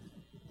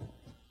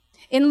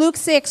 In Luke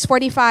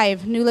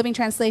 6:45, New Living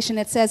Translation,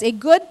 it says, a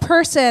good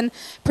person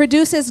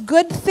produces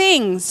good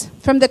things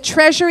from the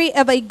treasury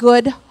of a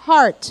good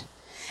heart.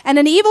 And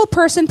an evil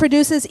person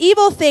produces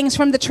evil things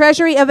from the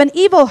treasury of an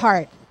evil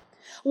heart.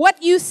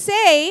 What you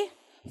say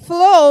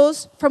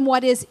flows from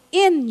what is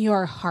in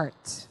your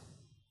heart.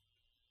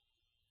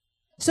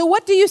 So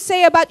what do you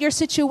say about your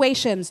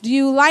situations? Do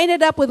you line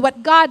it up with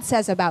what God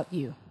says about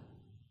you?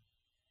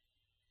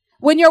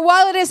 When your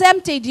wallet is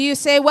empty, do you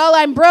say, well,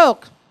 I'm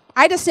broke?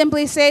 I just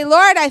simply say,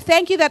 Lord, I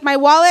thank you that my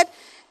wallet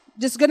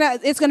it's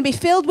gonna be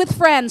filled with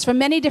friends from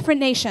many different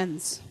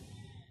nations.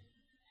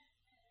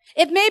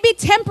 It may be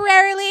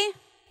temporarily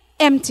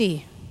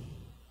empty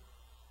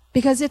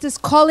because it is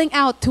calling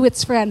out to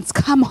its friends,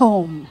 come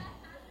home.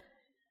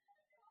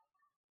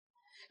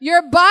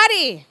 Your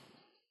body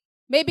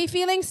may be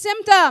feeling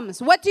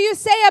symptoms. What do you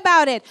say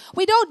about it?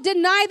 We don't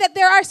deny that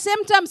there are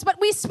symptoms, but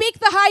we speak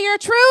the higher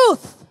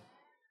truth.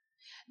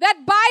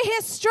 That by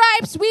his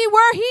stripes we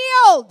were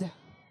healed.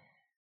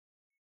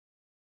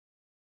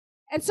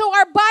 And so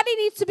our body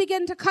needs to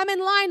begin to come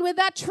in line with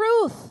that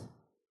truth.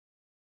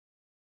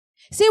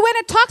 See, when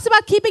it talks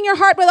about keeping your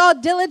heart with all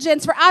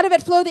diligence, for out of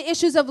it flow the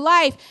issues of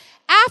life,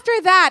 after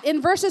that,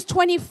 in verses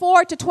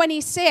 24 to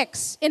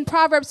 26 in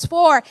Proverbs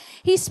 4,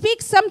 he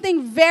speaks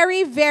something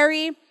very,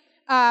 very,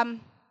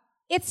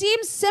 it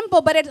seems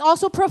simple, but it's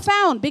also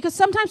profound because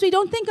sometimes we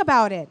don't think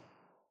about it.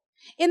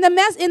 In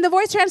the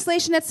Voice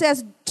translation, it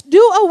says,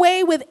 do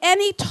away with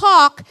any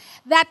talk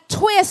that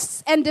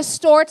twists and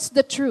distorts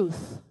the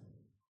truth.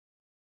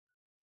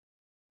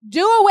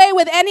 Do away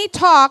with any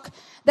talk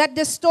that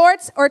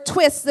distorts or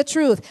twists the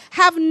truth.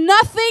 Have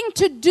nothing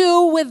to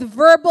do with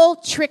verbal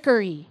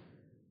trickery.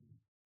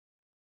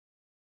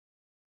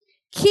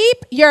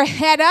 Keep your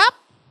head up,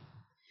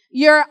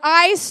 your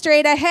eyes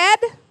straight ahead,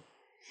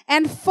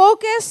 and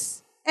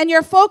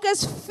your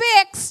focus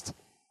fixed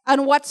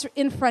on what's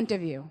in front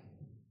of you.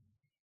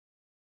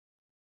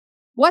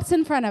 What's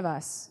in front of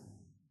us?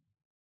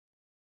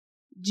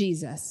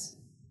 Jesus.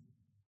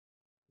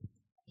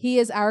 He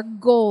is our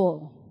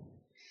goal.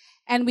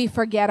 And we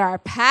forget our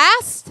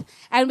past,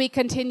 and we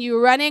continue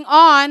running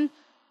on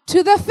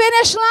to the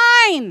finish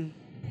line,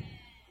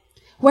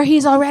 where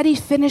he's already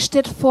finished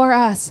it for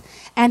us.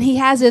 And he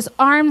has his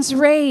arms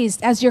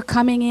raised as you're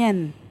coming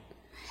in.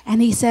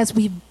 And he says,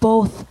 we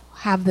both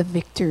have the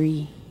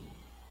victory.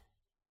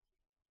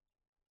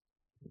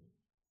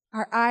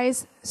 Our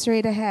eyes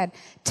straight ahead.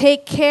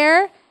 Take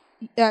care.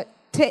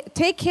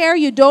 Take care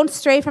you don't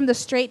stray from the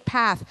straight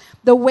path,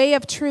 the way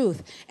of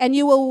truth, and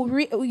you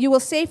will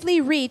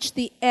safely reach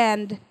the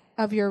end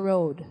of your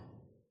road.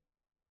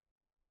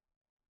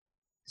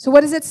 So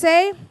what does it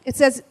say? It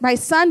says, my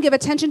son, give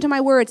attention to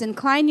my words,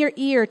 incline your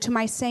ear to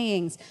my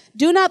sayings.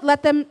 Do not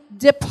let them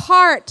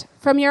depart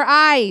from your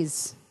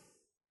eyes.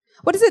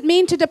 What does it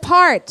mean to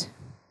depart?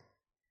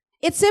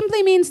 It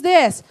simply means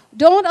this: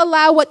 don't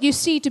allow what you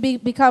see to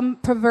become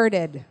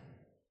perverted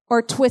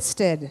or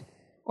twisted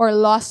or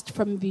lost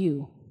from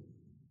view.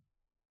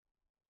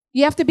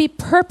 You have to be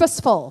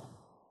purposeful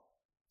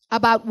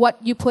about what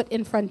you put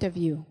in front of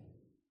you.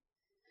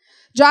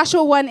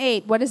 Joshua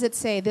 1:8, what does it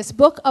say? This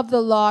book of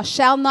the law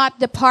shall not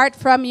depart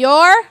from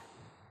your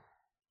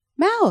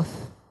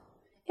mouth.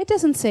 It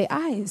doesn't say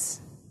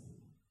eyes.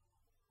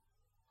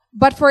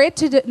 But for it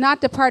to not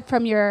depart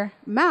from your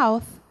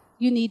mouth,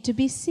 you need to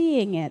be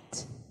seeing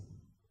it.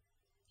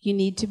 You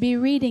need to be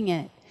reading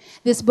it.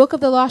 This book of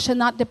the law shall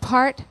not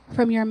depart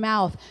from your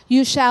mouth.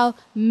 You shall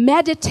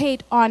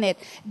meditate on it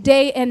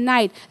day and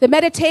night. The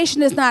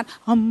meditation is not,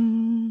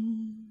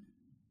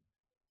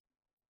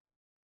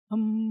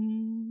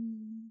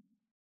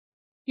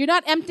 You're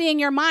not emptying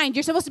your mind.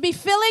 You're supposed to be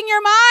filling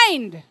your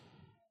mind.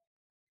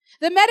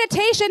 The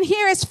meditation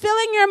here is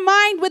filling your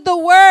mind with the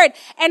word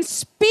and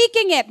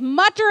speaking it,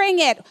 muttering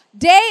it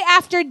day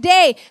after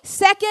day,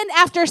 second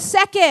after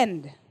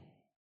second.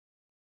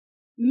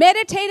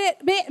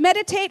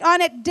 Meditate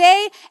on it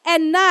day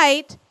and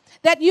night,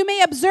 that you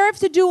may observe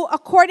to do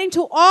according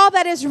to all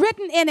that is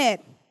written in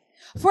it.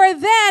 For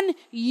then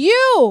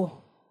you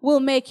will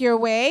make your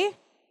way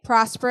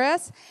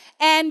prosperous,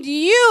 and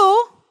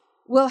you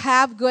will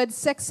have good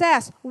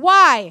success.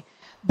 Why?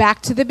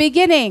 Back to the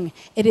beginning.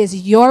 It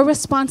is your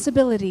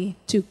responsibility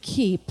to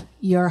keep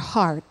your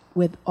heart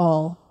with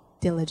all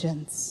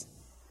diligence.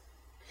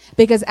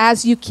 Because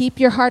as you keep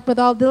your heart with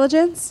all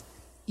diligence,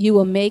 you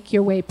will make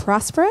your way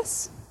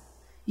prosperous.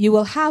 You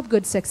will have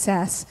good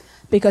success,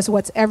 because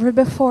what's ever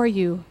before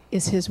you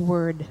is His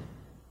Word.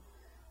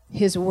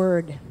 His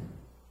Word.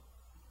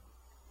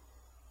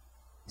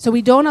 So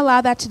we don't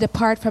allow that to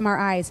depart from our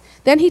eyes.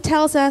 Then He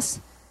tells us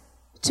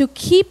to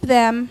keep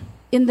them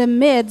in the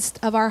midst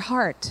of our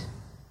heart.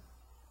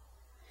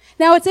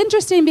 Now it's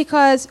interesting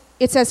because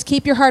it says,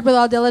 keep your heart with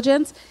all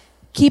diligence.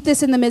 Keep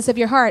this in the midst of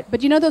your heart.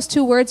 But you know those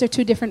two words are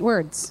two different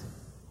words.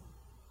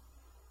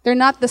 They're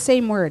not the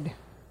same word.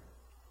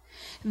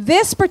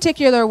 This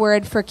particular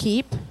word for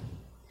keep,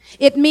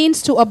 it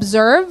means to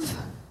observe,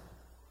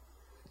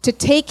 to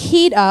take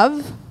heed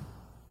of,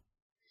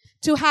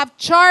 to have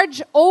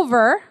charge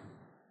over.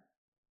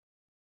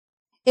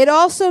 It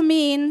also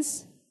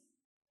means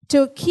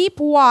to keep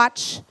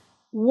watch,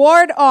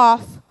 ward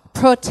off,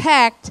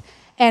 protect,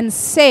 and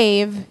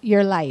save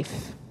your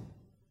life.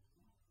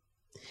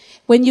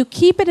 When you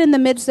keep it in the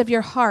midst of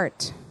your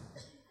heart,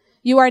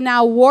 you are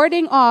now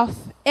warding off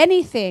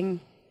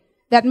anything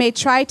that may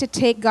try to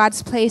take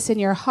God's place in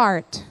your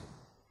heart.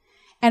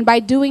 And by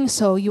doing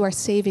so, you are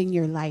saving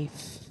your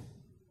life.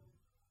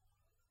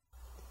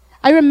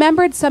 I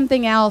remembered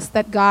something else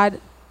that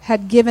God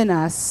had given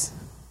us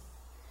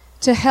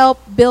to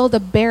help build a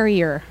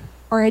barrier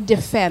or a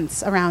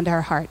defense around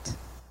our heart.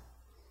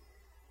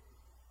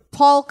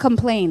 Paul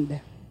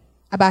complained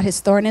about his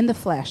thorn in the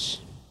flesh.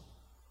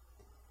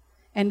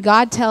 And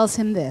God tells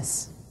him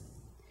this: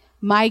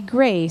 my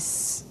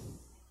grace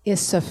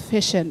is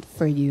sufficient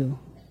for you.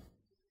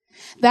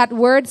 That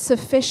word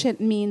sufficient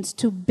means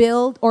to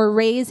build or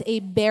raise a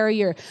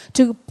barrier,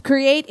 to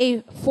create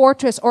a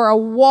fortress or a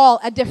wall,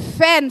 a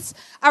defense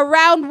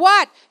around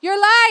what? Your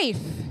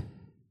life.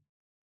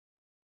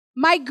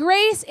 My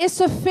grace is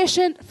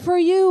sufficient for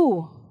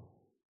you.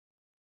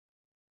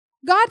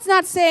 God's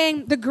not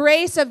saying the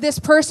grace of this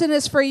person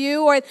is for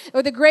you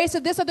or the grace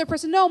of this other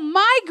person. No,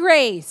 my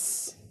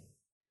grace.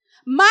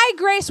 My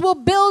grace will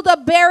build a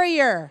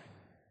barrier.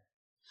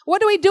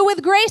 What do we do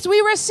with grace?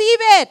 We receive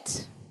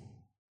it.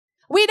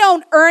 We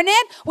don't earn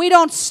it. We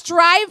don't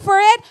strive for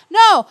it.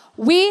 No,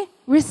 we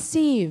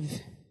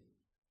receive.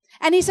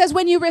 And he says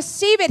when you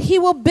receive it, he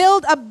will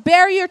build a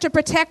barrier to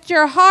protect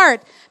your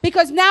heart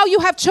because now you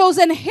have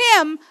chosen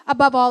him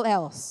above all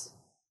else.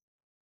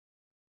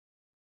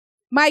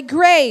 My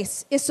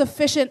grace is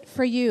sufficient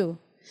for you.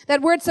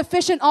 That word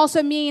sufficient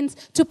also means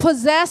to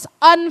possess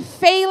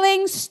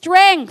unfailing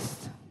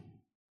strength.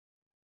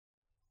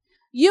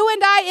 You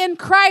and I in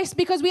Christ,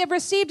 because we have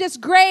received his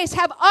grace,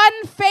 have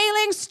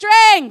unfailing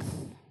strength.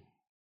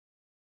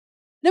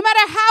 No matter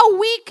how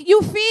weak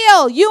you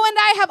feel, you and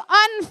I have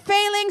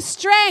unfailing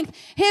strength.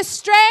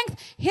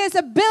 His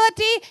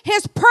ability,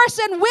 his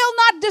person will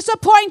not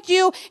disappoint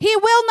you. He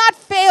will not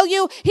fail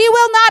you. He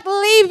will not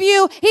leave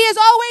you. He is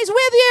always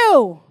with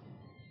you.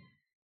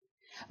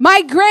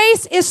 My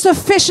grace is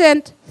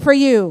sufficient for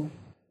you.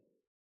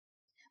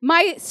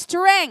 My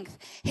strength,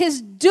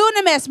 his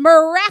dunamis,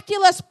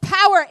 miraculous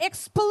power,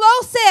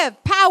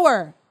 explosive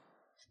power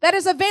that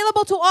is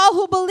available to all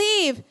who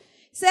believe,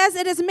 says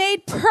it is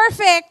made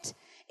perfect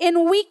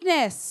in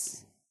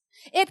weakness.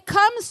 It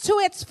comes to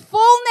its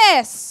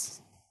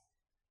fullness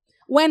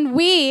when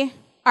we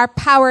are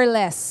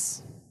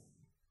powerless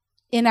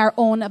in our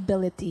own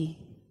ability.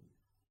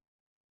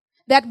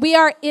 That we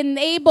are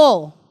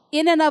unable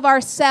in and of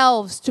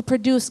ourselves to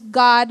produce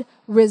God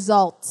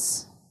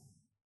results.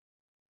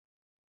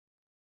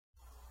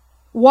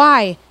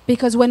 Why?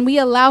 Because when we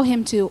allow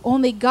him to,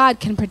 only God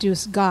can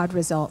produce God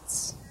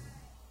results.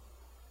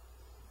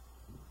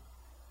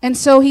 And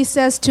so he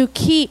says to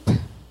keep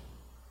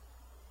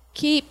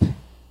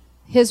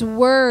his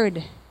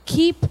word.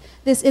 Keep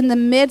this in the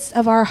midst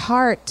of our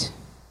heart.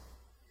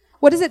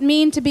 What does it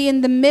mean to be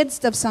in the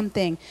midst of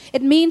something?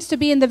 It means to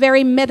be in the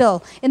very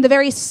middle, in the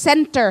very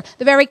center,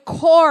 the very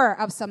core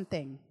of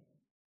something.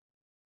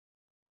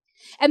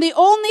 And the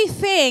only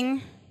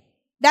thing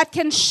that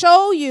can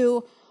show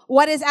you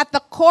what is at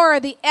the core,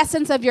 the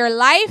essence of your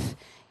life,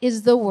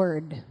 is the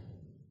Word.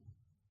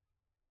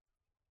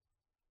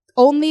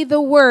 Only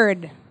the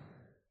Word,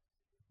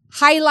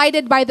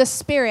 highlighted by the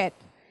Spirit,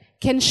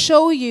 can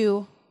show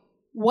you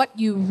what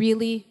you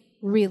really,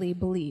 really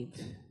believe.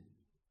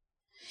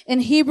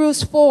 In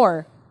Hebrews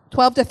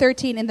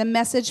 4:12-13, in the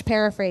Message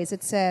paraphrase,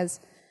 it says,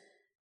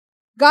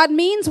 God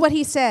means what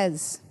he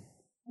says.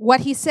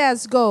 What he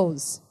says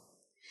goes.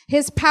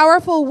 His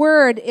powerful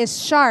word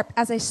is sharp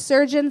as a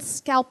surgeon's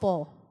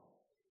scalpel,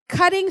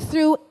 cutting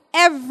through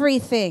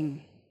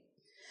everything,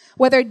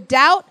 whether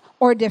doubt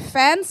or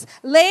defense,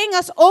 laying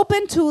us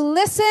open to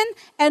listen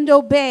and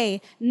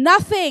obey.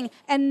 Nothing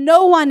and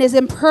no one is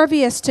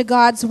impervious to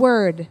God's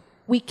word.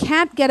 We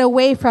can't get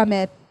away from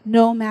it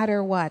no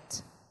matter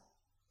what.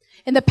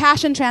 In the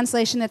Passion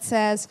Translation, it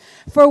says,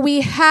 for we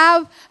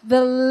have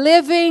the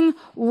living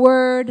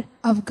word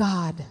of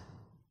God.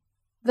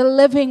 The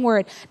living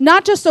word.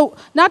 Not just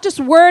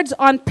words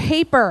on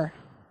paper.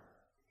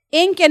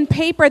 Ink and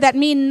paper that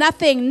mean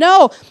nothing.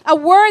 No, a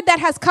word that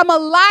has come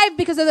alive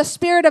because of the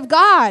Spirit of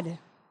God.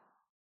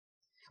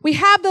 We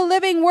have the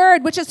living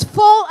word, which is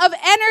full of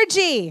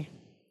energy.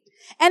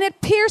 And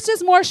it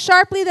pierces more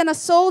sharply than a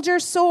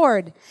soldier's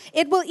sword.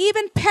 It will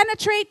even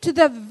penetrate to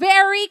the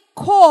very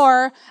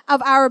core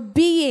of our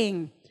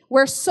being,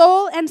 where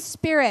soul and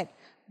spirit,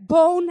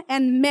 bone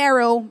and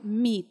marrow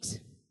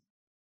meet.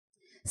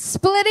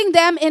 Splitting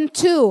them in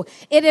two,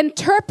 it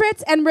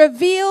interprets and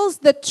reveals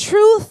the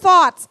true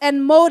thoughts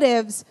and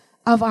motives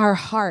of our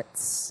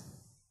hearts.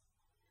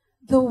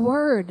 The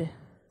Word.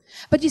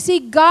 But you see,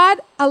 God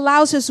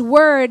allows his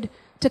Word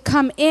to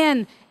come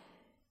in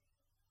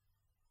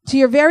to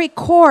your very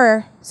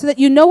core so that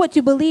you know what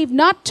you believe,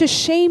 not to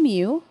shame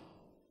you,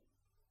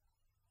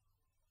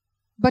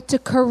 but to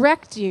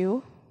correct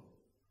you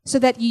so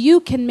that you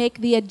can make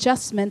the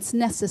adjustments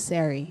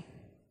necessary.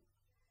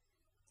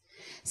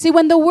 See,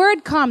 when the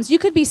word comes, you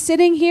could be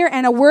sitting here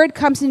and a word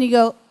comes and you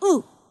go,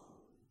 ooh,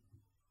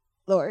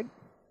 Lord,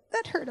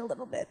 that hurt a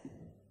little bit.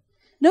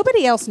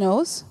 Nobody else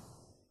knows.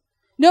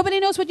 Nobody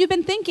knows what you've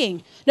been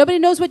thinking. Nobody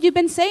knows what you've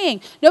been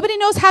saying. Nobody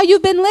knows how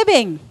you've been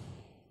living.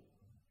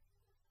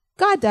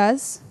 God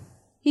does.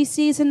 He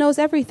sees and knows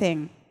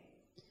everything.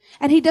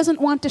 And he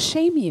doesn't want to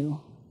shame you.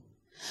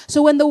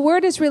 So when the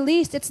word is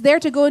released, it's there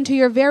to go into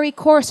your very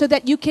core so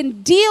that you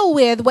can deal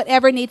with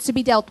whatever needs to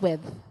be dealt with.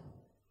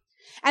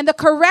 And the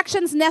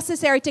corrections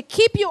necessary to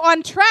keep you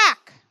on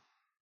track,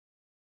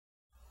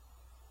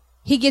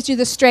 He gives you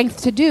the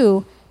strength to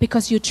do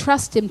because you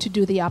trust Him to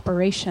do the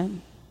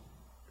operation.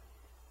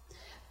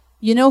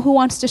 You know who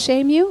wants to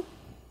shame you?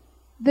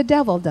 The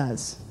devil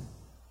does.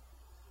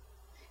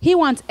 He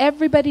wants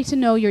everybody to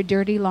know your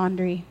dirty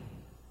laundry.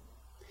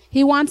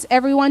 He wants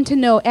everyone to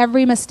know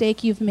every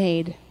mistake you've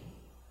made.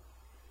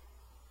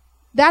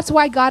 That's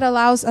why God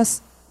allows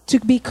us to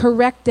be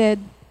corrected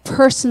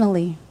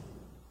personally.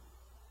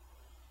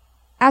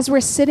 As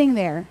we're sitting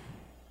there,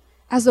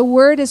 as the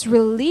word is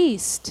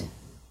released,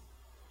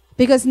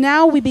 because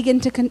now we begin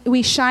to,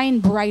 we shine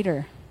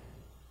brighter.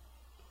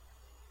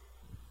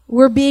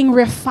 We're being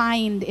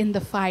refined in the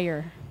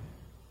fire.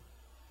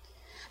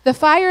 The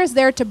fire is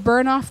there to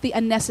burn off the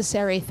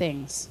unnecessary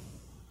things.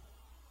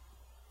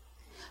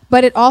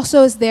 But it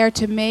also is there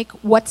to make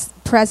what's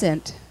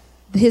present,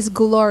 His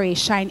glory,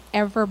 shine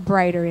ever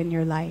brighter in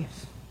your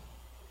life.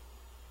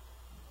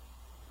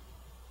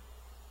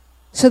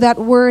 So that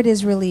word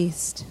is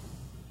released.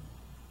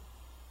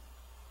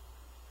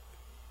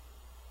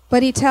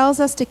 But He tells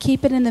us to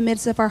keep it in the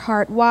midst of our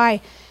heart.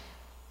 Why?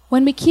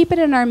 When we keep it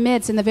in our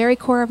midst, in the very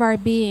core of our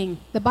being,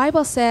 the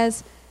Bible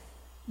says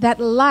that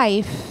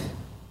life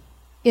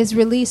is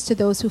released to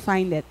those who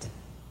find it.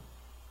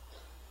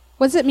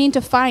 What does it mean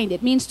to find?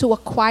 It means to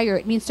acquire.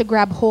 It means to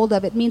grab hold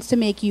of. It means to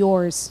make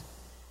yours.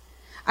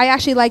 I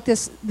actually like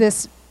this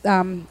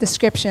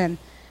description.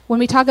 When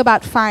we talk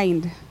about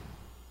find,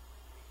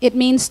 it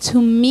means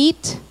to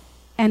meet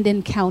and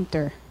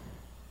encounter.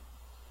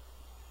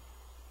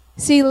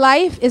 See,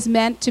 life is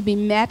meant to be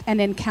met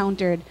and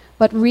encountered,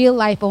 but real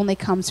life only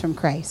comes from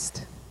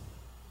Christ,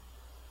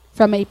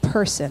 from a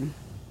person.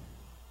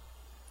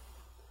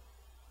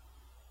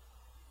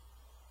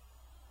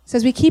 It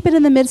says we keep it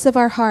in the midst of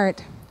our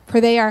heart,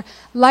 for they are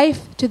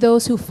life to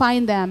those who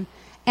find them,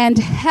 and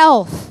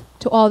health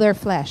to all their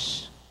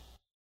flesh.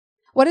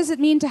 What does it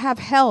mean to have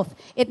health?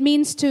 It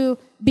means to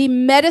be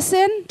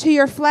medicine to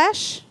your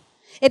flesh.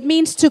 It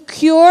means to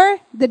cure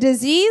the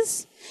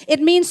disease. It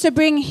means to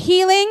bring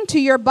healing to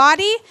your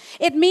body.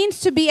 It means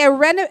to be a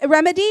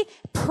remedy,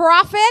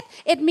 profit.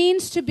 It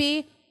means to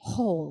be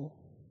whole.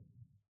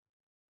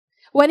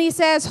 When He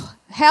says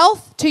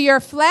health to your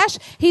flesh,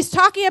 He's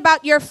talking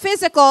about your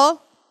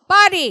physical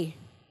body.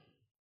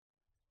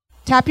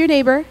 Tap your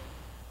neighbor.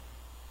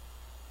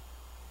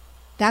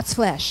 That's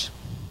flesh.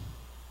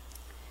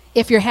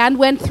 If your hand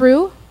went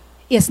through,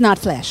 it's not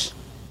flesh.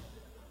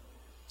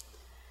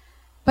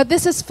 But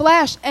this is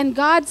flesh, and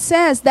God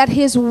says that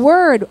His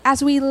word,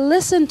 as we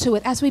listen to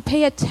it, as we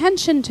pay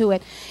attention to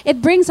it,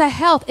 it brings a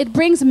health, it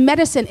brings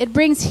medicine, it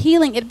brings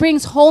healing, it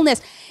brings wholeness.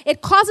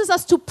 It causes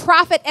us to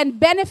profit and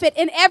benefit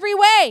in every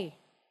way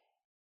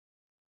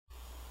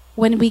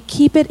when we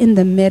keep it in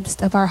the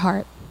midst of our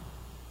heart.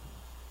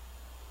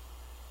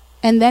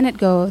 And then it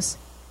goes,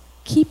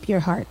 keep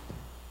your heart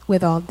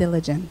with all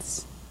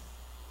diligence.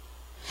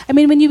 I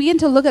mean, when you begin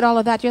to look at all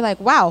of that, you're like,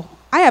 wow,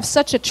 I have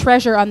such a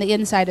treasure on the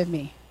inside of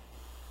me.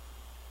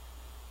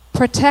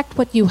 Protect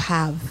what you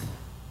have.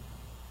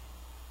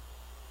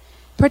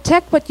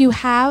 Protect what you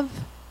have,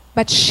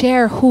 but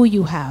share who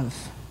you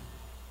have.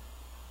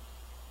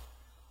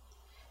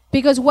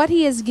 Because what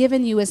He has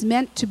given you is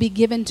meant to be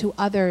given to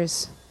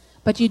others,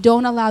 but you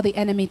don't allow the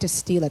enemy to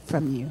steal it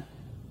from you.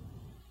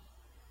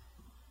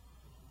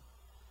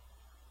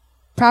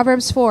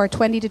 Proverbs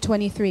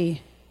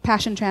 4:20-23,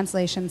 Passion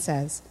Translation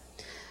says,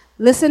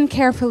 "Listen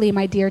carefully,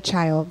 my dear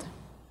child,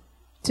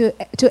 to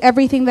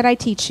everything that I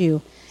teach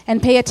you,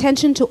 and pay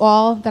attention to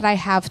all that I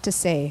have to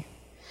say.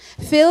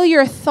 Fill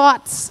your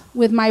thoughts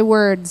with my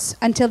words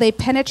until they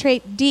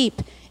penetrate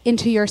deep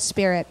into your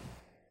spirit.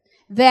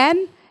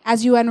 Then,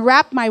 as you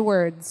unwrap my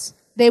words,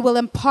 they will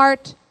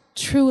impart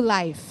true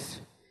life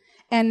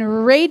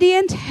and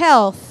radiant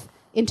health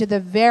into the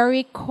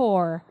very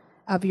core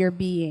of your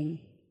being.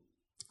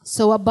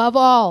 So above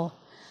all,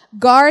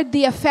 guard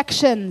the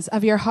affections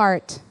of your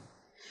heart,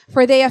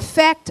 for they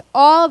affect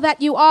all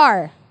that you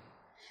are.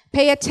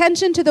 Pay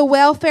attention to the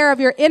welfare of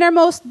your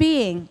innermost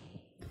being,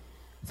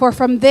 for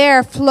from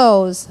there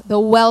flows the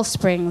well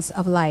springs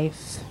of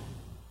life."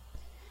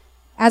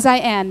 As I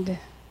end,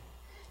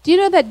 do you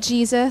know that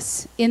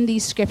Jesus in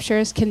these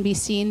scriptures can be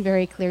seen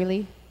very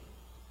clearly?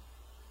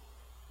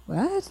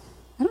 What?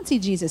 I don't see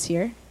Jesus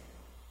here.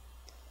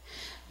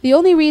 The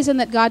only reason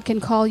that God can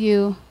call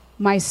you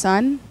my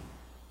son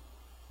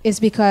is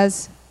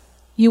because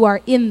you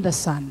are in the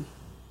Son.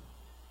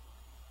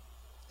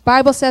 The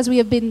Bible says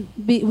we've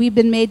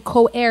been made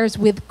co-heirs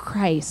with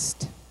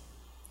Christ.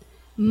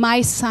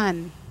 My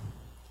son.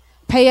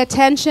 Pay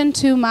attention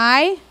to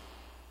my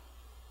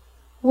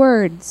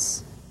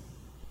words.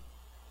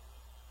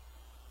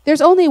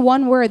 There's only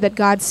one word that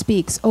God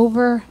speaks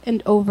over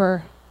and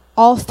over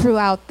all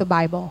throughout the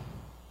Bible.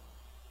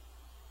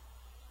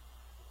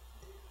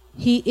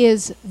 He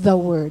is the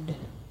Word.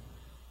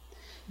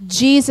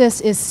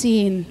 Jesus is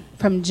seen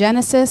from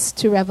Genesis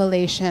to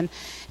Revelation.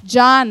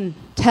 John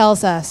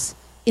tells us,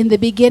 in the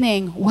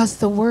beginning was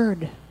the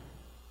Word.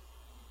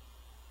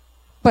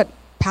 But,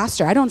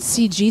 Pastor, I don't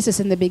see Jesus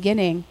in the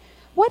beginning.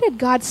 What did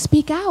God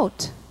speak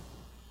out?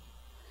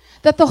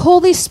 That the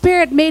Holy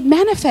Spirit made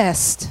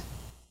manifest.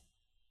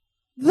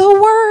 The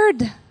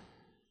Word.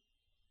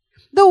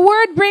 The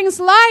Word brings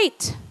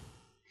light.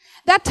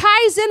 That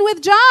ties in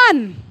with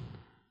John.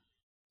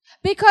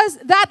 Because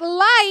that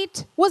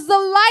light was the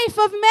life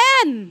of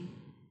men.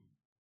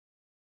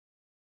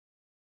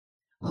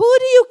 Who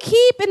do you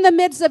keep in the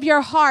midst of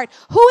your heart?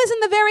 Who is in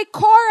the very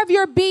core of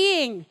your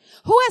being?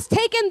 Who has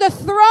taken the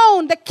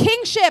throne, the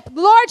kingship,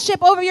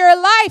 lordship over your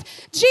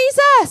life?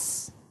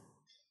 Jesus.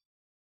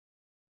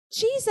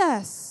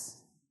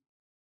 Jesus.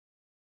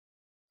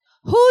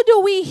 Who do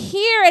we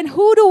hear and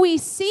who do we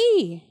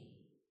see?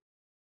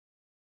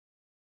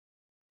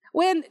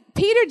 When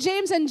Peter,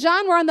 James, and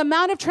John were on the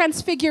Mount of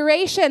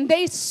Transfiguration,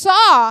 they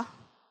saw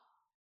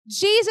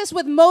Jesus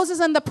with Moses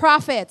and the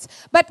prophets.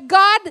 But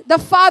God the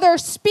Father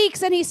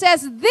speaks and he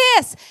says,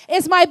 "This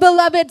is my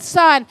beloved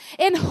Son,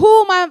 in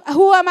whom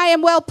I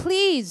am well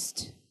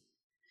pleased.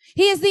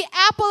 He is the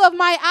apple of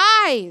my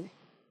eye.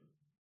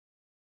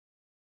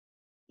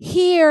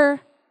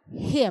 Hear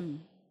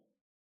him."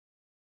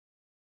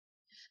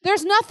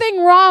 There's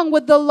nothing wrong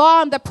with the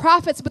law and the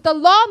prophets, but the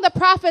law and the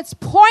prophets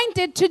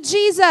pointed to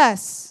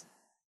Jesus.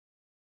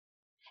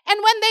 And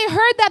when they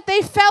heard that,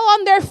 they fell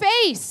on their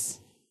faces.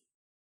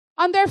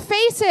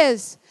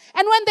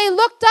 And when they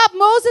looked up,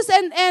 Moses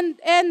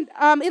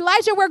and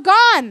Elijah were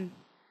gone.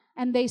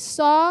 And they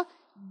saw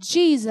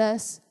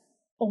Jesus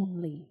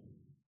only.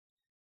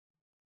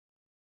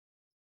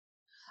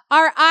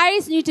 Our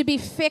eyes need to be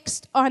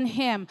fixed on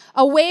him,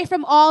 away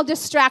from all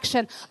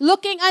distraction,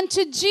 looking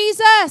unto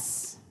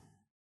Jesus,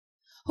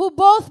 who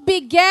both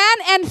began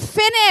and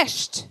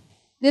finished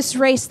this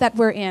race that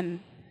we're in.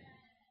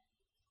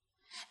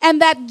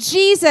 And that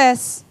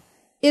Jesus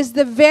is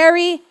the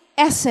very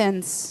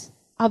essence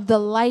of the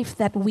life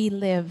that we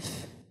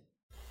live.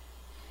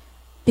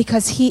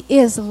 Because he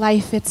is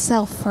life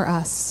itself for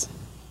us.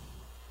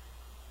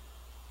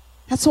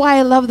 That's why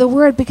I love the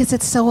word, because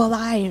it's so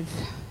alive.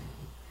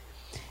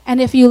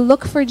 And if you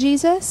look for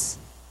Jesus,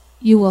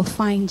 you will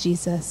find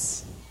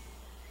Jesus.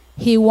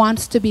 He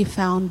wants to be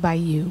found by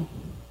you.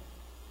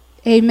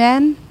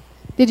 Amen?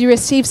 Did you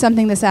receive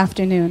something this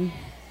afternoon?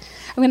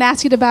 I'm going to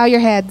ask you to bow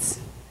your heads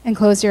and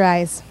close your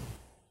eyes.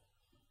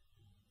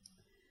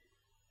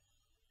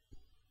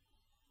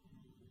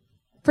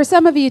 For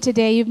some of you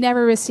today, you've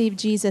never received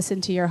Jesus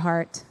into your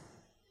heart.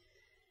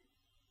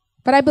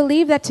 But I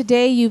believe that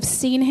today you've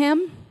seen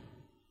him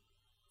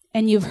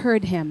and you've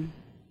heard him.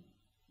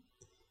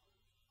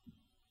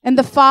 And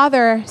the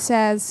Father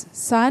says,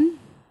 "Son,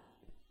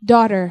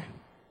 daughter."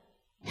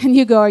 And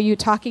you go, "Are you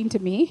talking to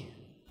me?"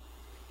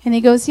 And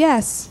he goes,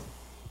 "Yes,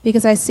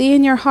 because I see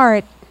in your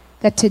heart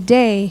that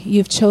today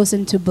you've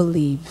chosen to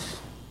believe.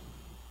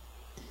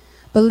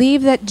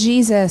 Believe that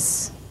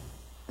Jesus,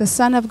 the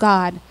Son of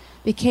God,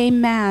 became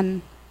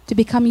man to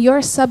become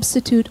your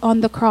substitute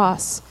on the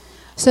cross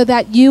so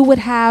that you would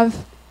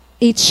have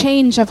a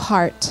change of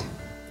heart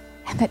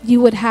and that you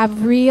would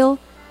have real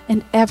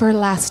and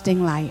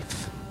everlasting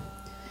life."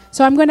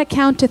 So I'm going to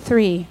count to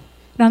 3.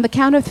 And on the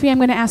count of 3, I'm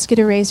going to ask you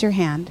to raise your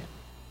hand.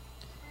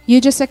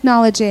 You just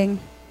acknowledging,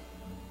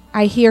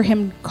 "I hear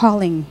him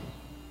calling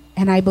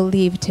and I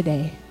believe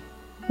today."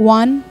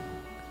 1,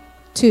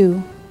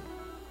 2,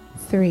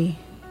 3.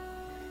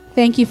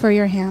 Thank you for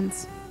your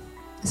hands.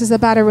 This is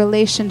about a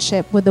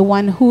relationship with the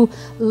one who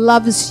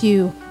loves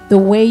you the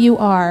way you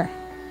are,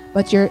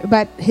 but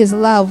his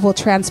love will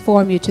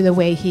transform you to the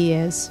way he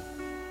is.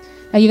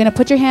 Now you're going to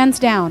put your hands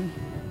down.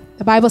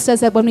 The Bible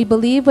says that when we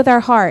believe with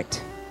our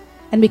heart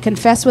and we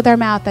confess with our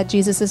mouth that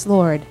Jesus is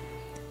Lord,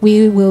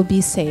 we will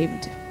be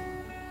saved.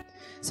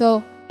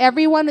 So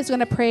everyone is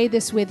going to pray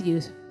this with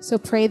you. So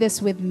pray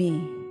this with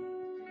me.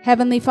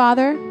 Heavenly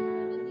Father,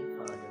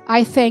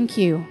 I thank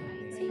you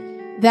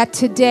that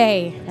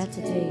today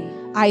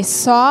I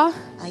saw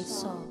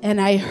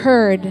and I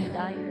heard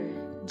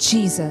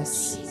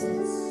Jesus.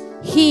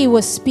 He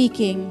was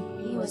speaking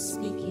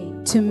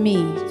to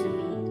me.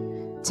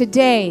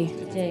 Today,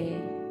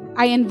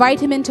 I invite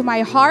him into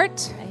my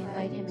heart,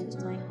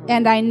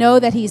 and I know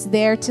that he's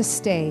there to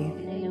stay.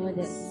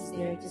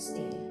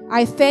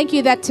 I thank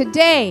you that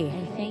today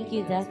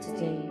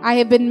I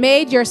have been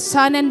made your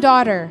son and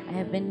daughter.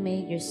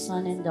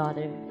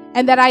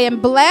 And that I am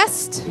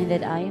blessed.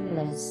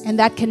 And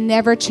that can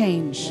never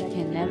change.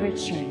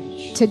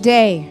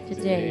 Today,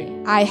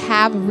 I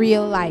have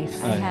real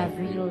life.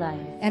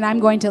 And I'm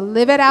going to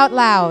live it out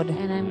loud.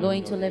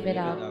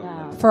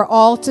 For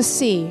all to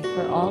see.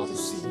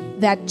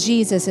 That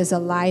Jesus is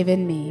alive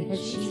in me.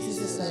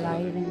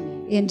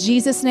 In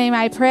Jesus' name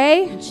I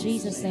pray.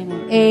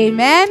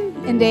 Amen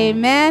and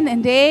amen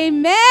and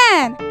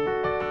amen.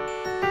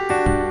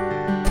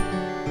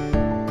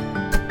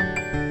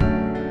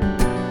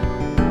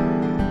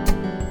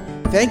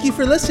 Thank you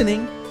for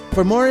listening.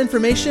 For more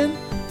information,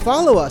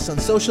 follow us on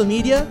social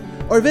media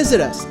or visit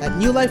us at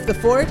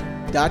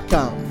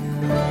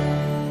newlifethefort.com.